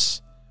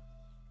case.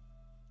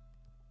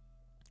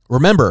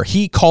 Remember,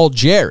 he called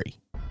Jerry.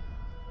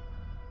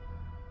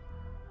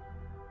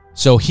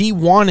 So he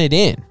wanted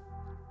in.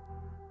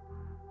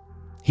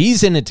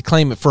 He's in it to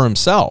claim it for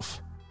himself.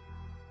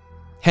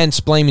 Hence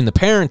blaming the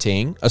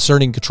parenting,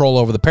 asserting control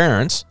over the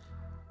parents,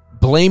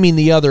 blaming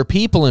the other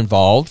people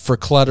involved for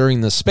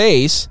cluttering the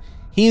space.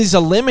 He's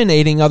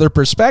eliminating other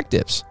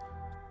perspectives.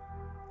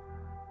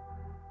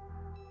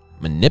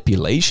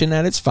 Manipulation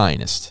at its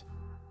finest.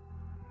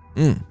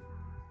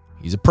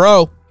 He's a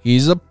pro.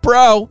 He's a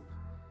pro.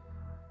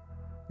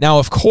 Now,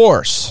 of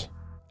course,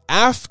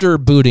 after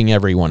booting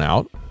everyone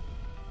out,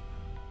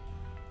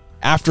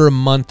 after a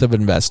month of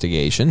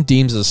investigation,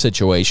 deems the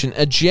situation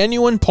a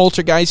genuine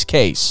poltergeist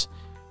case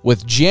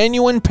with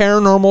genuine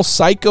paranormal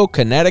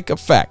psychokinetic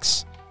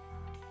effects.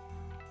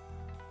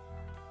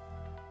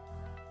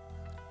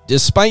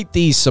 Despite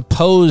the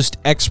supposed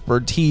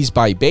expertise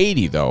by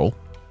Beatty, though,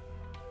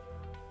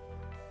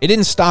 it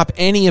didn't stop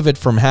any of it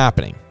from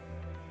happening.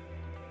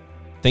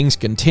 Things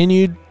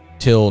continued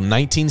till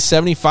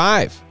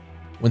 1975,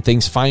 when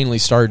things finally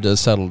started to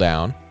settle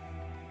down.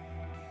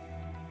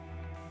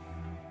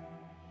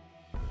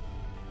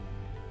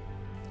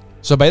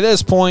 So by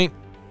this point,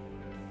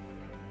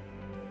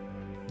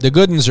 the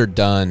Goodins are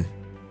done.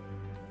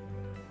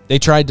 They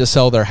tried to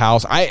sell their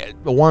house.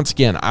 Once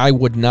again, I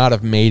would not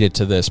have made it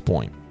to this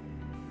point.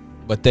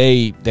 but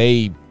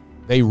they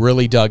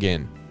really dug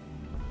in.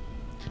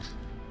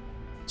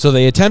 So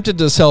they attempted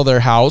to sell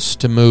their house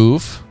to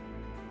move.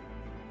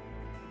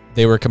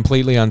 They were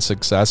completely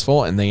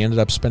unsuccessful, and they ended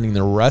up spending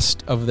the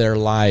rest of their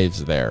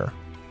lives there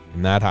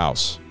in that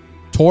house,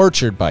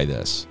 tortured by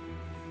this.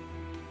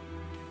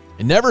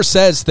 It never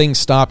says things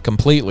stopped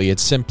completely. It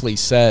simply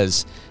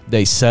says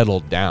they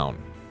settled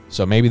down.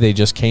 So maybe they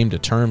just came to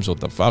terms with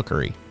the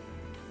fuckery.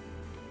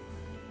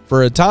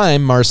 For a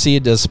time,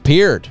 Marcia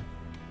disappeared.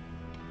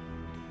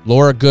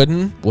 Laura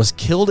Gooden was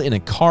killed in a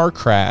car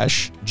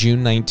crash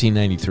June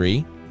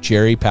 1993.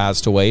 Jerry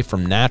passed away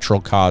from natural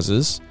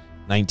causes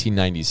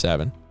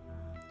 1997.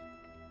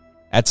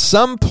 At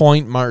some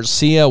point,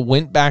 Marcia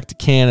went back to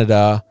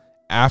Canada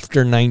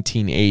after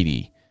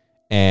 1980,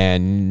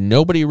 and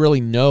nobody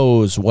really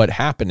knows what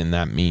happened in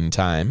that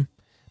meantime,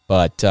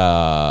 but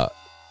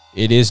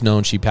it is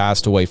known she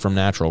passed away from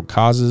natural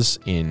causes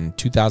in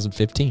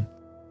 2015.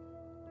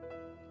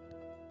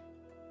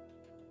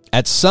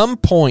 At some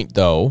point,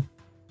 though,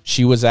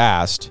 she was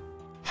asked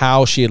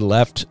how she had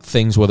left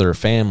things with her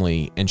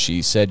family, and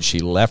she said she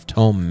left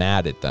home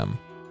mad at them.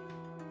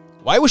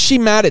 Why was she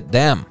mad at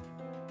them?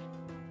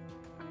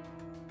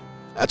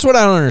 That's what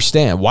I don't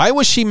understand. Why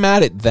was she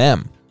mad at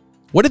them?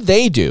 What did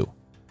they do?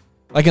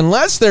 Like,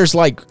 unless there's,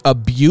 like,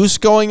 abuse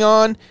going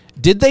on,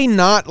 did they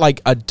not,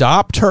 like,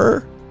 adopt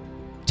her?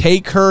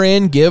 Take her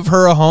in, give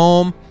her a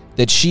home,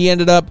 that she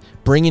ended up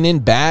bringing in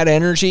bad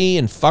energy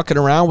and fucking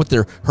around with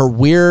her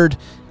weird,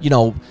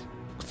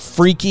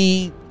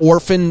 freaky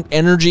orphan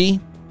energy?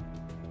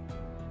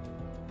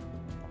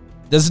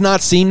 Does it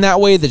not seem that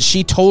way, that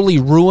she totally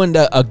ruined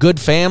a good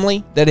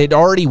family that had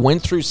already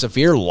went through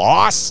severe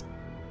loss?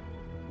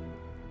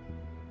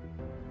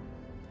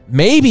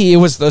 Maybe it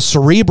was the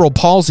cerebral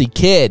palsy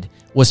kid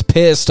was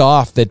pissed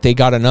off that they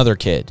got another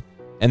kid,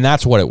 and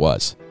that's what it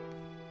was.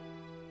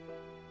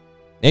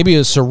 Maybe it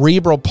was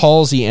cerebral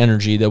palsy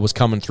energy that was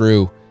coming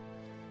through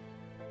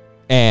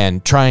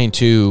and trying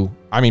to,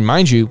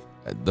 mind you,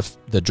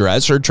 the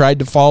dresser tried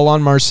to fall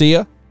on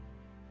Marcia,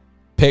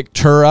 picked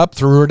her up,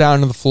 threw her down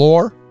to the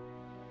floor,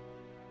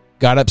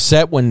 got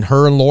upset when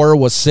her and Laura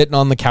was sitting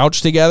on the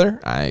couch together.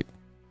 I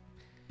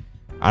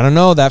don't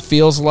know. That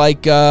feels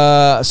like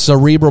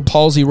cerebral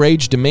palsy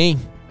rage to me.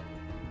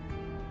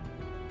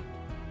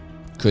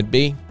 Could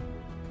be.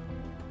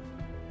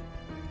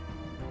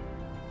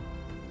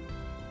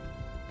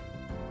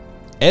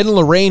 Ed and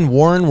Lorraine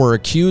Warren were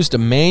accused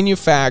of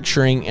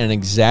manufacturing and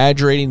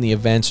exaggerating the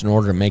events in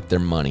order to make their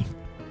money.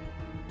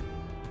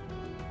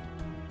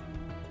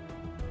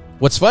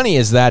 What's funny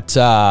is that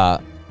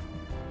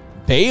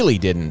Bailey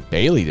didn't,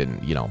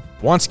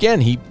 once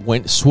again, he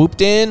swooped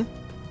in,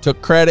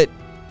 took credit,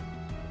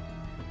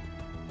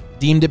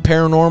 deemed it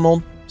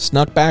paranormal,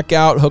 snuck back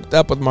out, hooked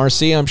up with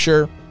Marcia, I'm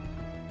sure,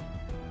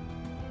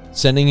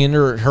 sending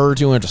her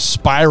to a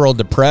spiral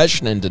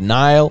depression and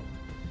denial,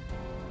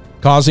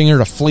 causing her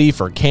to flee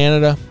for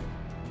Canada.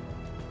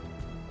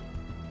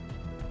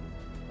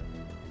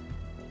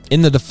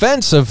 In the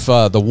defense of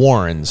the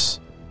Warrens,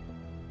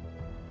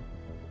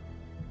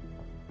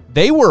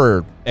 they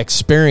were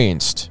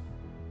experienced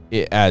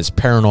as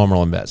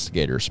paranormal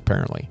investigators,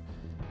 apparently,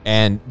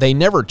 and they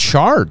never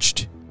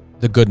charged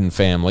the Gooden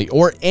family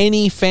or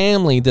any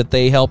family that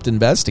they helped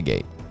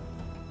investigate.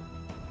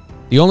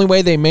 The only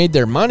way they made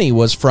their money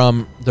was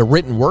from the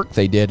written work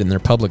they did in their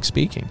public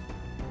speaking.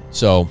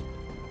 So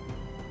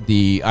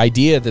the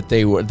idea that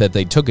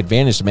they took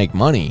advantage to make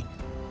money,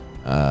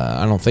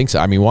 I don't think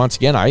so. Once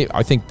again,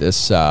 I think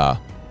this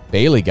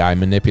Bailey guy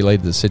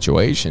manipulated the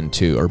situation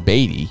or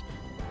Beatty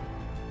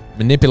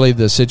manipulated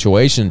the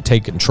situation to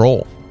take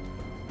control.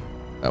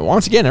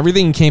 Once again,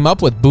 everything he came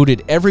up with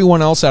booted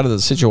everyone else out of the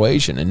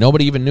situation, and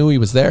nobody even knew he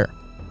was there.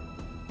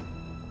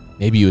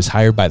 Maybe he was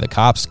hired by the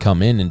cops to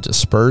come in and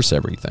disperse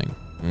everything.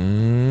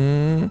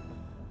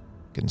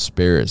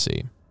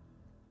 Conspiracy.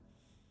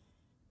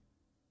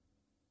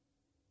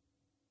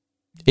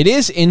 It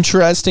is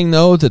interesting,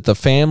 though, that the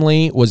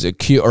family was the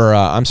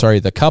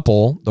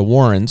couple, the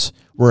Warrens,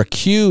 were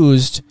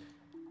accused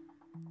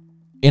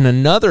in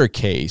another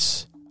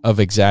case of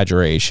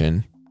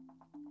exaggeration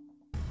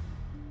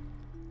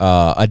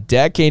a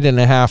decade and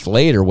a half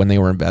later, when they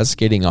were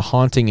investigating a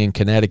haunting in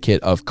Connecticut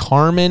of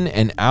Carmen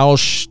and Al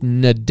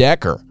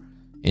Schnedeker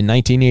in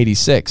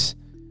 1986,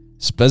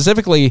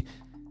 specifically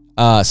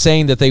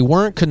saying that they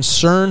weren't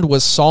concerned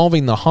with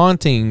solving the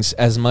hauntings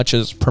as much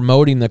as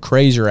promoting the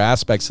crazier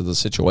aspects of the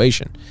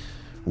situation.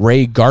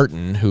 Ray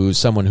Garton, who's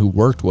someone who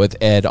worked with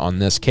Ed on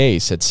this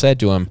case, had said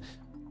to him,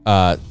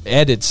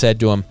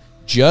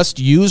 just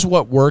use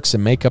what works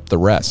and make up the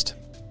rest.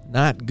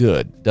 Not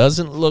good.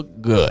 Doesn't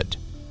look good.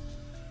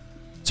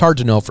 It's hard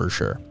to know for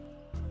sure.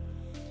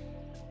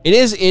 It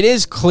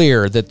is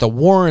clear that the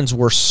Warrens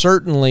were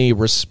certainly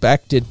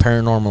respected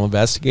paranormal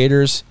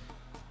investigators,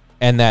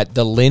 and that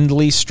the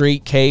Lindley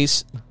Street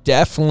case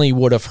definitely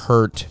would have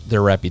hurt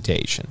their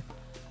reputation.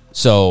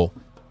 So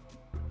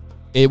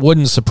it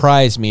wouldn't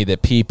surprise me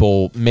that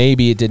people,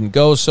 maybe it didn't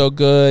go so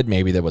good,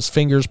 maybe there was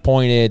fingers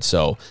pointed,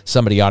 so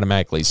somebody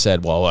automatically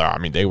said, well, I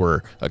mean, they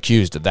were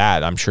accused of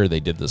that. I'm sure they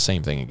did the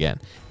same thing again.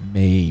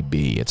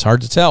 Maybe. It's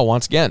hard to tell,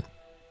 once again.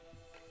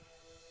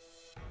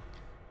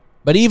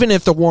 But even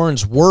if the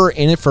Warrens were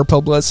in it for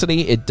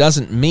publicity, it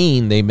doesn't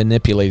mean they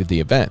manipulated the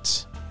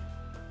events.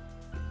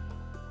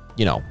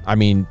 You know, I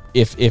mean,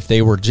 if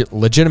they were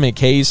legitimate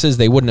cases,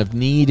 they wouldn't have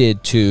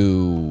needed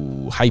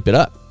to hype it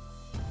up.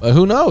 But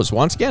who knows?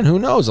 Once again, who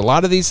knows? A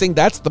lot of these things,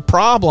 that's the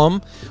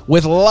problem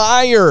with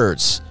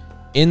liars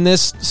in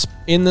this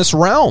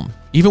realm.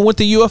 Even with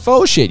the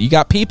UFO shit, you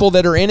got people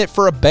that are in it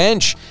for a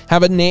bench,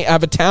 have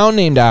a town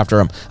named after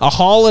them, a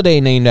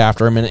holiday named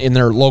after them in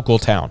their local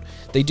town.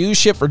 They do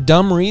shit for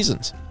dumb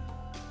reasons,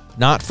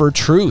 not for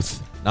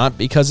truth, not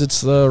because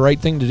it's the right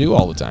thing to do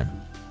all the time.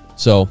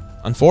 So,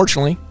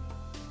 unfortunately.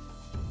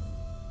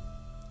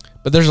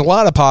 But there's a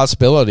lot of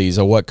possibilities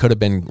of what could have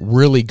been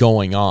really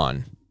going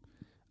on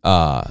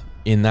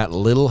in that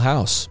little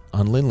house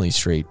on Lindley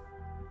Street.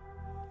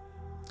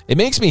 It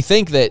makes me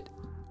think that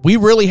we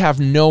really have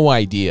no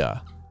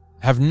idea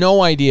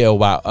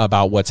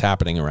about what's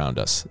happening around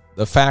us.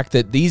 The fact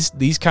that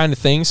these kind of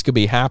things could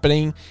be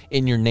happening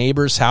in your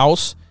neighbor's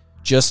house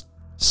just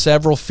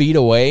several feet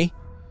away.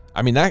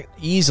 I mean, that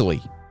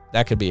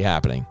could be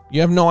happening.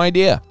 You have no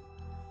idea.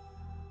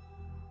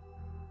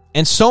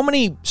 And so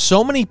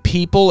many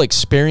people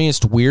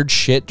experienced weird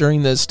shit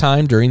during this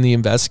time, during the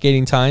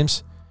investigating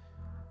times.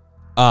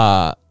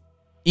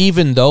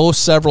 Even though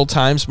several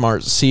times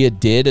Marcia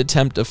did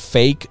attempt to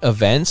fake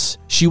events,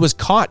 she was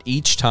caught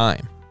each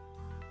time.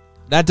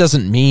 That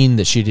doesn't mean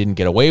that she didn't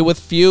get away with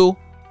few.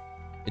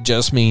 It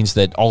just means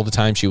that all the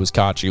time she was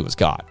caught, she was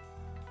caught.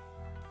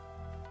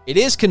 It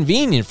is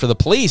convenient for the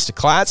police to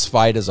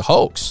classify it as a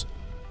hoax,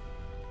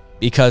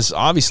 because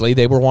obviously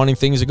they were wanting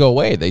things to go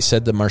away. They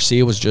said that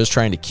Marcia was just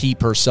trying to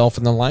keep herself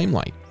in the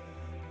limelight.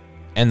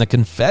 And the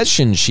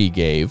confession she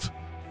gave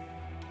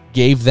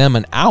them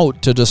an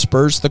out to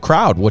disperse the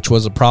crowd, which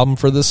was a problem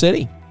for the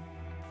city.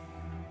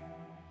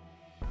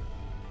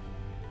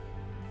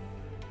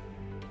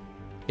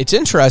 It's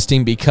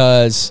interesting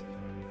because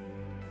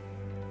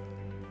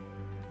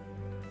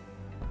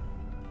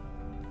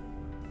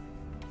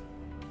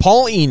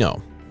Paul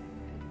Eno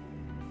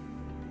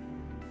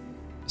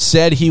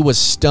said he was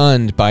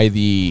stunned by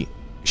the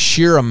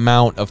sheer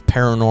amount of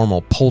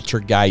paranormal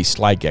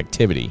poltergeist-like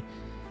activity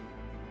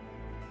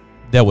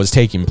that was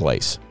taking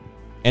place.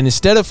 And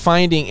instead of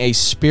finding a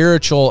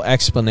spiritual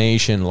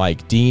explanation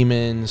like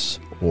demons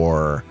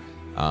or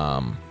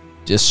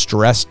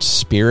distressed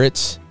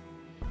spirits,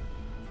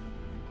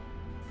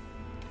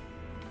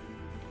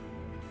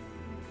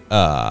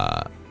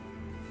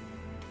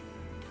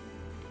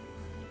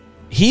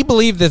 he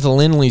believed that the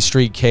Lindley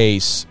Street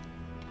case,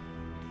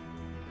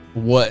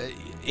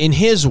 in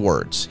his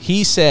words,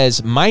 he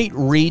says, might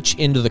reach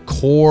into the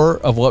core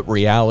of what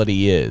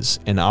reality is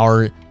and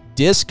our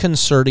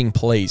disconcerting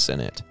place in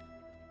it.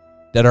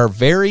 That our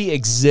very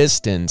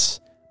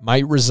existence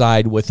might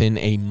reside within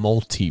a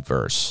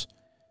multiverse,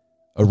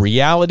 a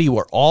reality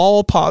where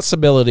all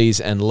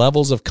possibilities and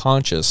levels of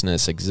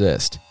consciousness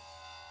exist.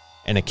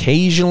 And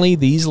occasionally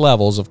these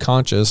levels of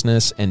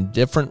consciousness and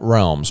different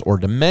realms or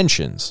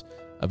dimensions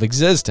of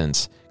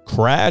existence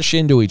crash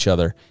into each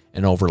other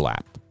and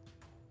overlap.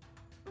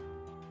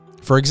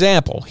 For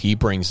example, he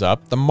brings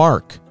up the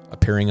mark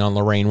appearing on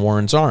Lorraine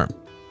Warren's arm,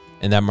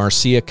 and that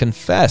Marcia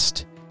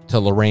confessed to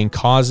Lorraine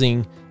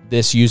causing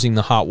this using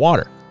the hot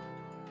water.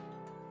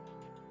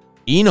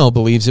 Eno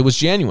believes it was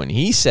genuine.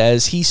 He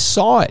says he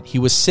saw it. He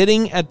was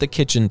sitting at the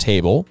kitchen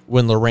table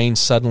when Lorraine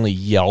suddenly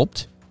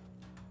yelped,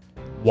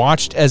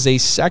 watched as a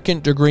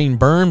second-degree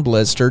burn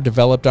blister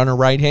developed on her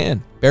right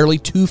hand, barely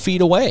 2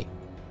 feet away.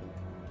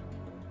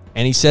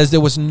 And he says there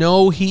was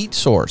no heat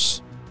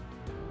source.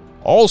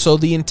 Also,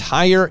 the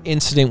entire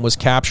incident was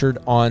captured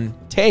on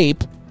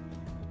tape,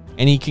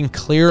 and he can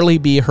clearly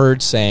be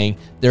heard saying,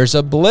 "There's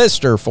a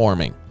blister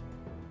forming."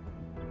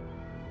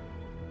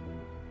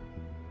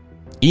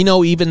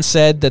 Eno even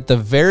said that the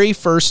very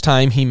first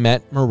time he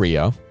met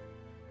Maria,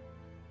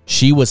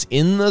 she was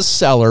in the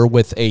cellar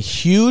with a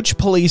huge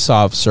police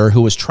officer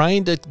who was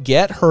trying to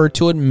get her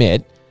to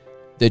admit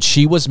that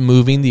she was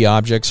moving the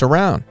objects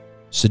around,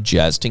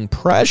 suggesting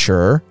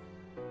pressure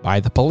by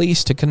the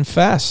police to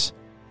confess,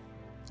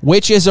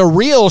 which is a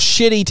real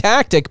shitty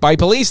tactic by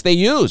police they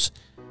use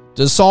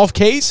to solve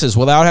cases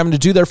without having to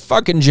do their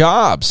fucking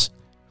jobs.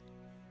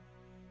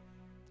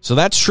 So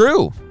that's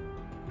true.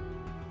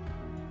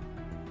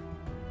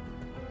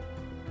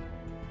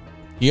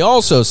 He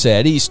also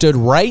said he stood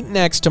right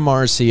next to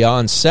Marcia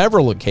on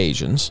several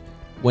occasions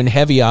when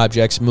heavy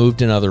objects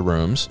moved in other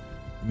rooms.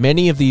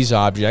 Many of these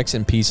objects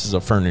and pieces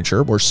of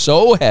furniture were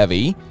so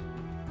heavy,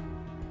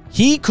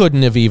 he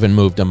couldn't have even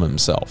moved them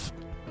himself.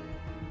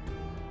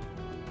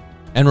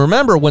 And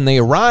remember, when they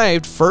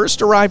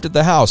first arrived at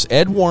the house,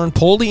 Ed Warren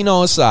pulled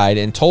Eno aside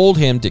and told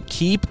him to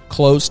keep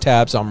close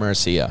tabs on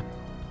Marcia.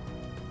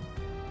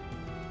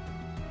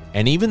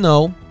 And even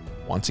though,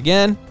 once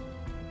again,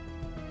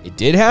 It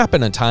did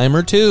happen a time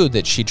or two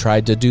that she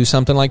tried to do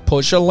something like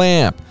push a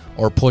lamp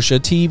or push a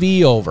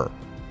TV over.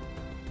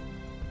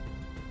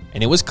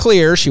 And it was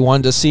clear she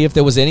wanted to see if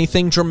there was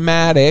anything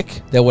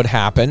dramatic that would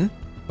happen.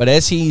 But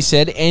as he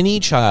said, any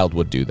child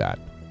would do that.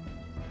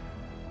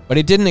 But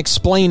it didn't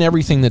explain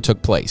everything that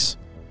took place.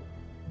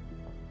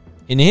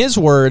 In his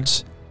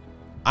words,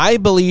 I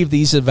believe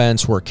these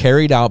events were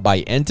carried out by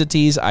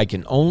entities I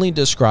can only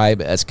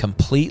describe as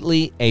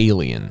completely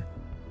alien.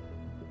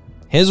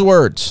 His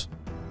words,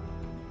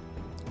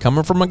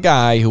 coming from a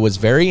guy who was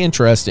very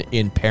interested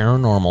in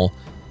paranormal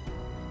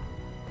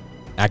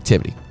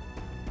activity.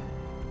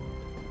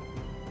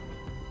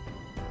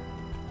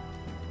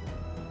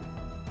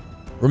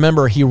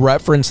 Remember, he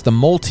referenced the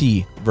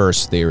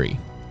multiverse theory,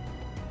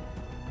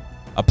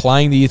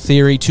 applying the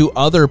theory to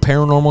other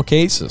paranormal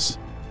cases.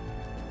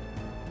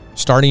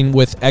 Starting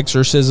with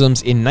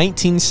exorcisms in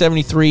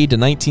 1973 to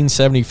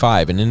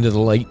 1975 and into the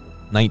late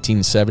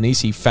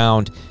 1970s, he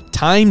found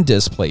time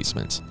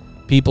displacements.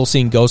 People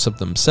seeing ghosts of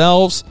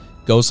themselves,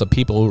 ghosts of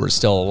people who were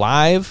still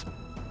alive,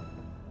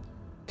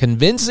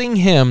 convincing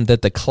him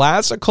that the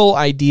classical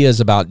ideas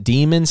about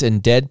demons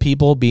and dead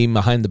people being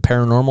behind the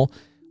paranormal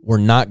were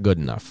not good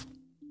enough.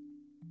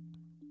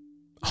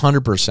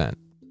 100%.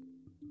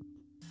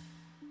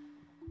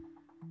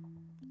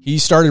 He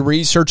started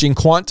researching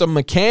quantum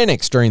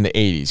mechanics during the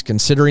 80s,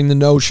 considering the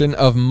notion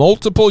of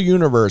multiple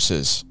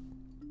universes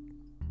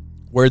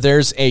where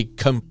there's a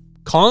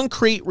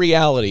concrete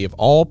reality of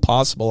all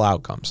possible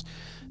outcomes.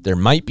 There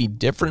might be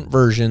different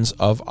versions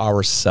of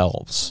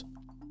ourselves.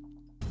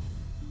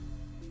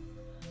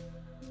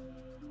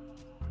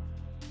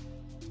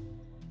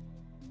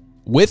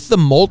 With the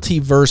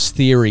multiverse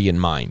theory in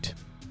mind,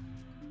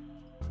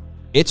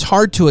 it's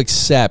hard to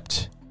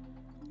accept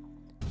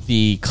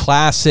the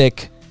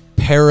classic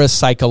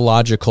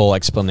parapsychological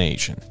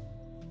explanation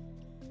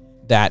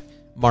that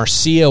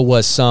Marcia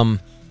was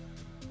some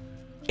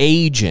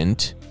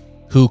agent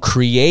who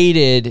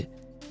created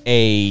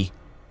a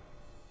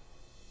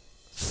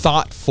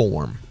thought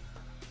form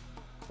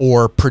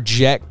or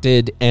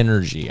projected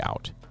energy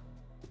out.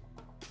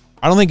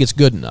 I don't think it's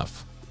good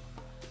enough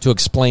to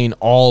explain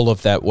all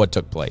of that, what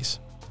took place.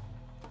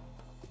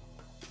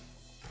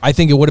 I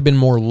think it would have been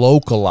more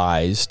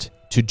localized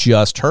to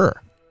just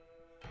her.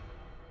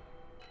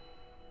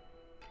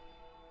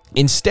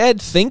 Instead,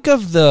 think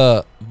of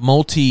the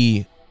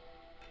multiversal,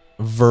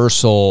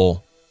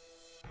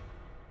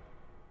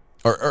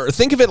 or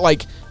think of it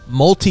like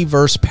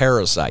multiverse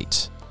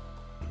parasites.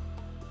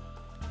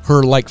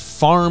 Her like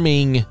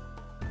farming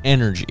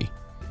energy.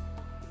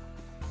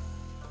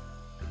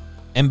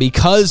 And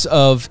because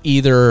of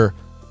either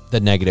the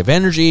negative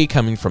energy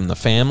coming from the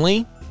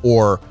family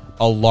or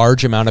a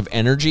large amount of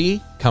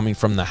energy coming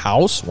from the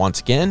house,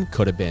 once again,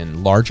 could have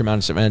been large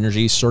amounts of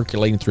energy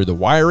circulating through the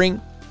wiring,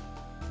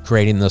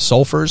 creating the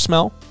sulfur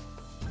smell.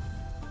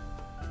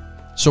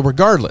 So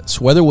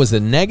regardless, whether it was the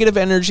negative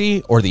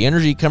energy or the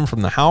energy coming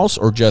from the house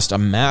or just a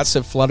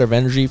massive flood of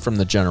energy from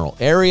the general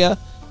area,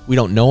 we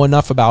don't know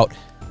enough about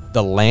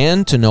the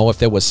land to know if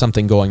there was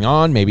something going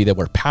on. Maybe there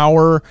were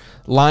power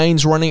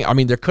lines running. I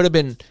mean, it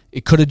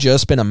could have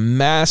just been a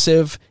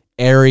massive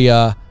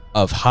area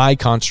of high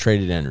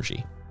concentrated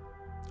energy.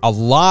 A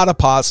lot of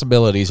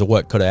possibilities of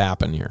what could have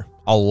happened here.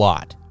 A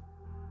lot.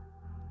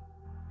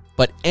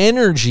 But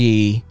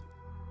energy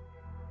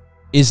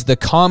is the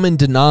common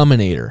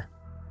denominator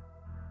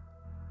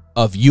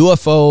of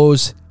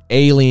UFOs,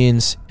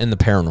 aliens, and the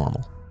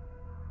paranormal.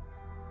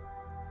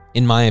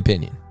 In my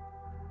opinion.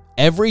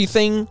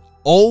 Everything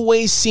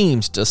always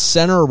seems to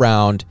center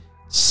around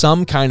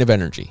some kind of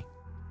energy.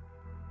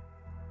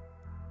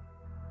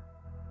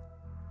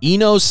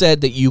 Eno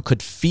said that you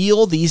could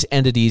feel these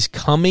entities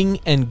coming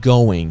and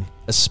going,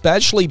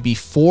 especially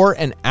before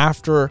and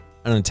after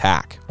an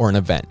attack or an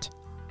event.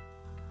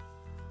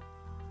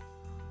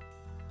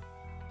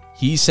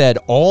 He said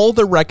all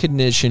the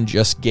recognition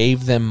just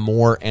gave them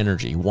more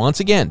energy. Once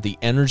again, the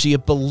energy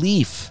of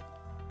belief.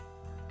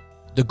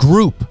 The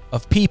group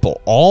of people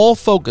all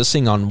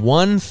focusing on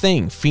one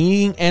thing,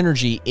 feeding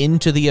energy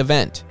into the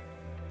event.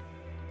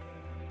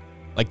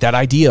 Like that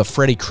idea of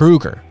Freddy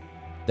Krueger,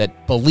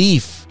 that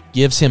belief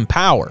gives him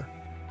power.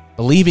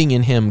 Believing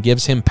in him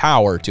gives him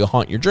power to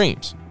haunt your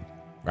dreams,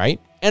 right?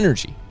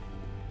 Energy.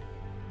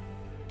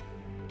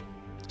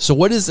 So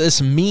what does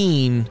this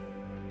mean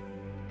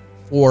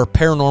for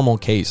paranormal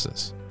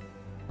cases?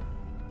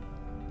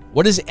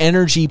 What does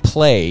energy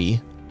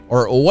play,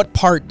 or what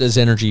part does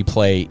energy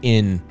play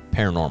in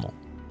paranormal?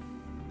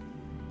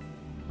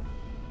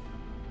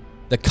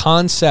 The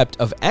concept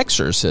of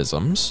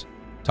exorcisms,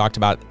 talked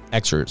about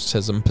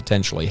exorcism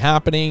potentially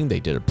happening. They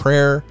did a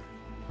prayer.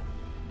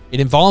 It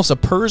involves a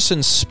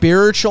person's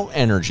spiritual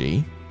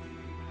energy.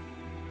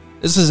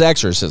 This is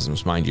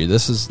exorcisms, mind you.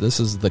 This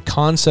is the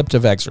concept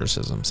of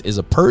exorcisms. Is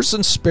a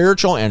person's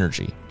spiritual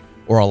energy,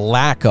 or a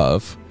lack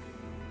of,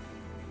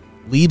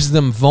 leaves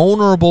them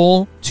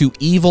vulnerable to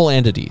evil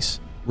entities,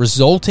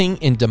 resulting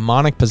in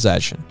demonic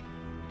possession.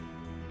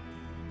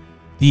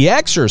 The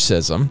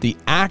exorcism, the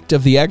act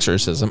of the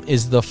exorcism,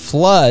 is the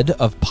flood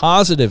of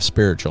positive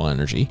spiritual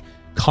energy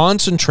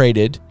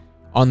concentrated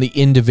on the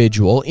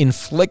individual,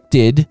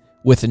 inflicted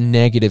with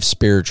negative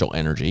spiritual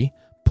energy,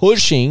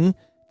 pushing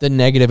the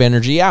negative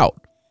energy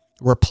out,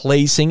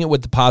 replacing it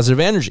with the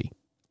positive energy.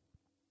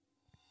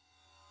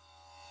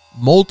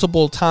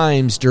 Multiple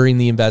times during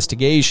the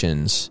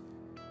investigations,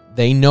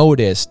 they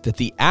noticed that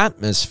the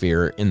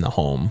atmosphere in the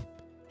home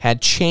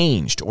had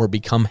changed or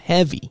become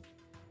heavy.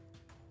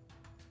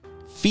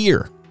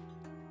 Fear.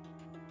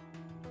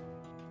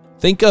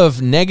 Think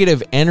of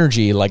negative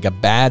energy like a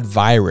bad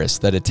virus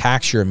that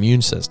attacks your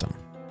immune system.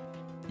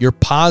 Your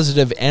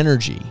positive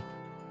energy,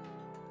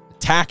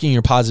 attacking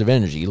your positive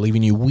energy,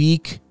 leaving you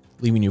weak,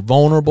 leaving you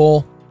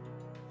vulnerable.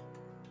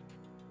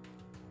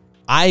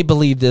 I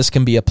believe this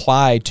can be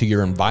applied to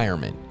your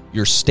environment,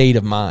 your state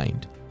of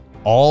mind,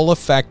 all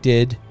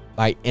affected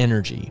by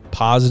energy,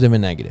 positive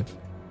and negative.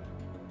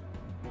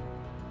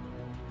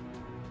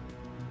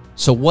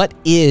 So what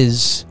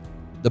is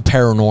the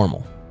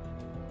paranormal?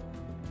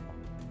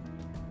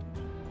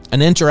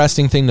 An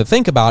interesting thing to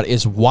think about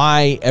is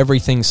why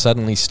everything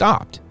suddenly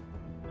stopped.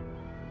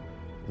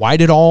 Why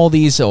did all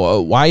these?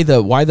 Why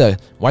the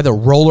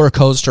roller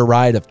coaster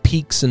ride of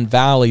peaks and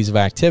valleys of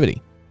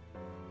activity?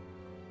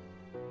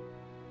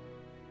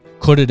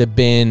 Could it have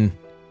been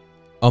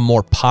a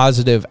more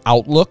positive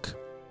outlook,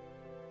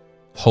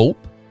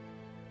 hope,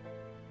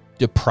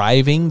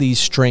 depriving these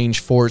strange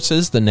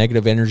forces the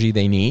negative energy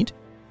they need?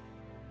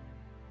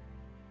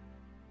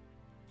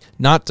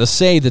 Not to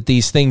say that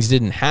these things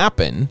didn't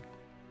happen,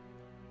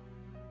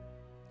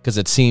 because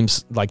it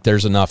seems like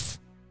there's enough,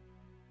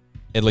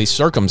 at least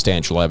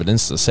circumstantial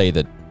evidence, to say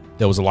that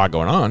there was a lot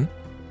going on.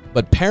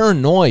 But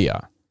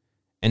paranoia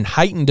and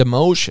heightened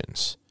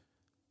emotions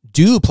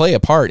do play a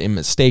part in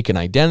mistaken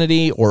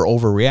identity or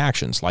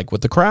overreactions, like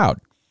with the crowd.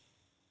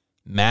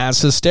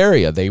 Mass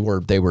hysteria. They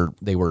were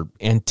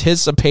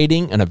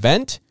anticipating an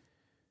event.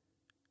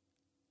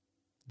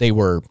 They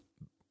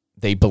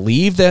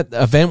believed that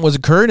event was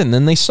occurred, and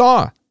then they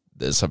saw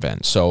this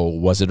event. So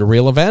was it a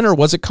real event, or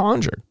was it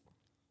conjured?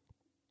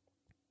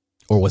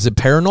 Or was it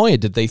paranoia?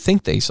 Did they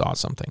think they saw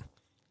something?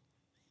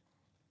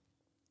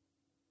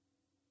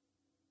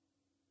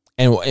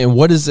 And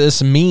what does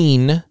this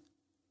mean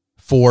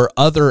for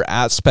other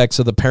aspects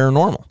of the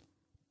paranormal?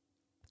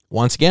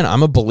 Once again,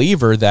 I'm a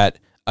believer that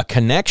a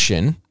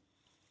connection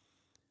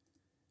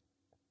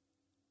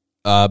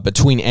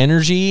between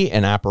energy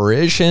and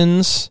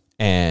apparitions,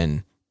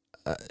 and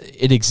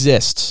it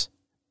exists.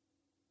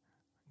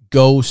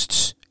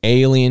 Ghosts,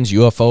 aliens,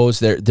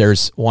 UFOs,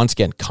 there's, once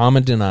again,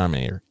 common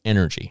denominator,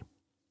 energy.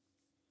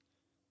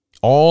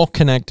 All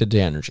connected to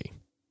energy.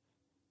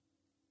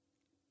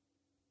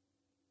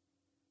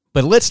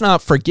 But let's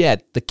not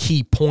forget the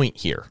key point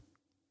here.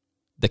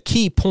 The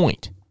key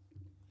point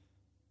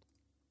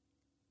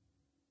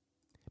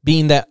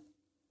being that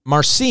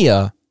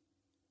Marcia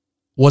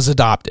was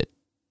adopted.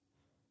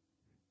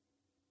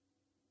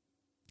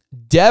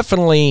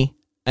 Definitely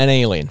an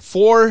alien.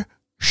 For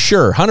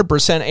sure.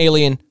 100%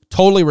 alien.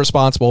 Totally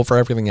responsible for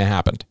everything that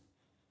happened.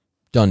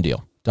 Done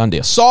deal. Done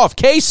deal. Solved.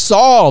 Case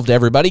solved,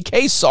 everybody.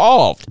 Case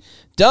solved.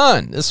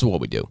 Done. This is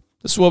what we do.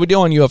 This is what we do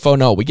on UFO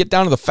No. We get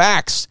down to the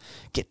facts.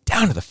 Get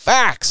down to the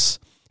facts.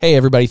 Hey,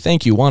 everybody.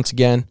 Thank you once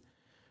again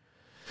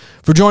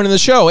for joining the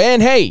show.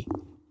 And hey,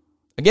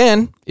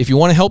 again, if you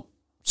want to help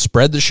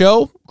spread the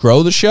show,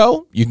 grow the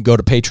show, you can go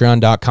to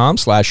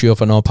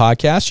patreon.com/UFO No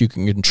podcast. You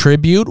can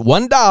contribute.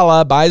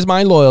 $1 buys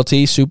my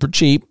loyalty, super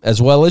cheap, as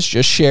well as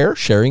just share.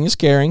 Sharing is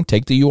caring.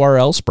 Take the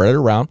URL, spread it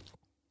around.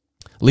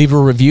 Leave a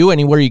review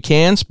anywhere you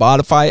can,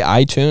 Spotify,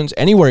 iTunes,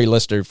 anywhere you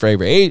listen to your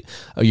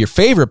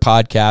favorite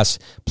podcasts.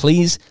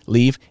 Please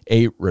leave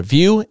a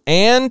review.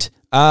 And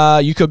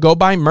you could go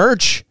buy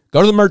merch.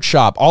 Go to the merch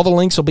shop. All the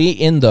links will be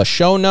in the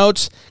show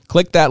notes.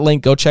 Click that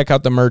link. Go check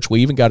out the merch. We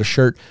even got a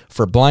shirt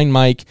for Blind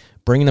Mike,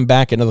 bringing him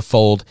back into the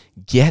fold.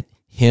 Get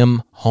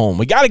him home.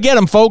 We got to get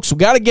him, folks. We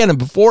got to get him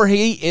before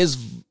he is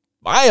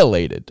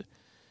violated.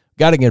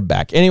 Got to get him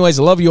back. Anyways,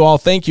 I love you all.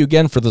 Thank you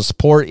again for the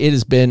support. It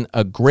has been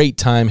a great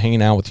time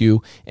hanging out with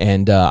you,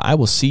 and I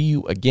will see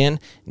you again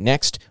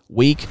next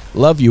week.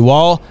 Love you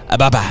all.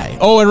 Bye-bye.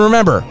 Oh, and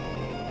remember,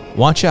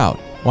 watch out.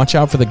 Watch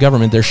out for the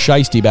government. They're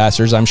shiesty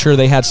bastards. I'm sure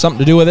they had something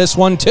to do with this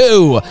one,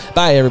 too.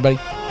 Bye, everybody.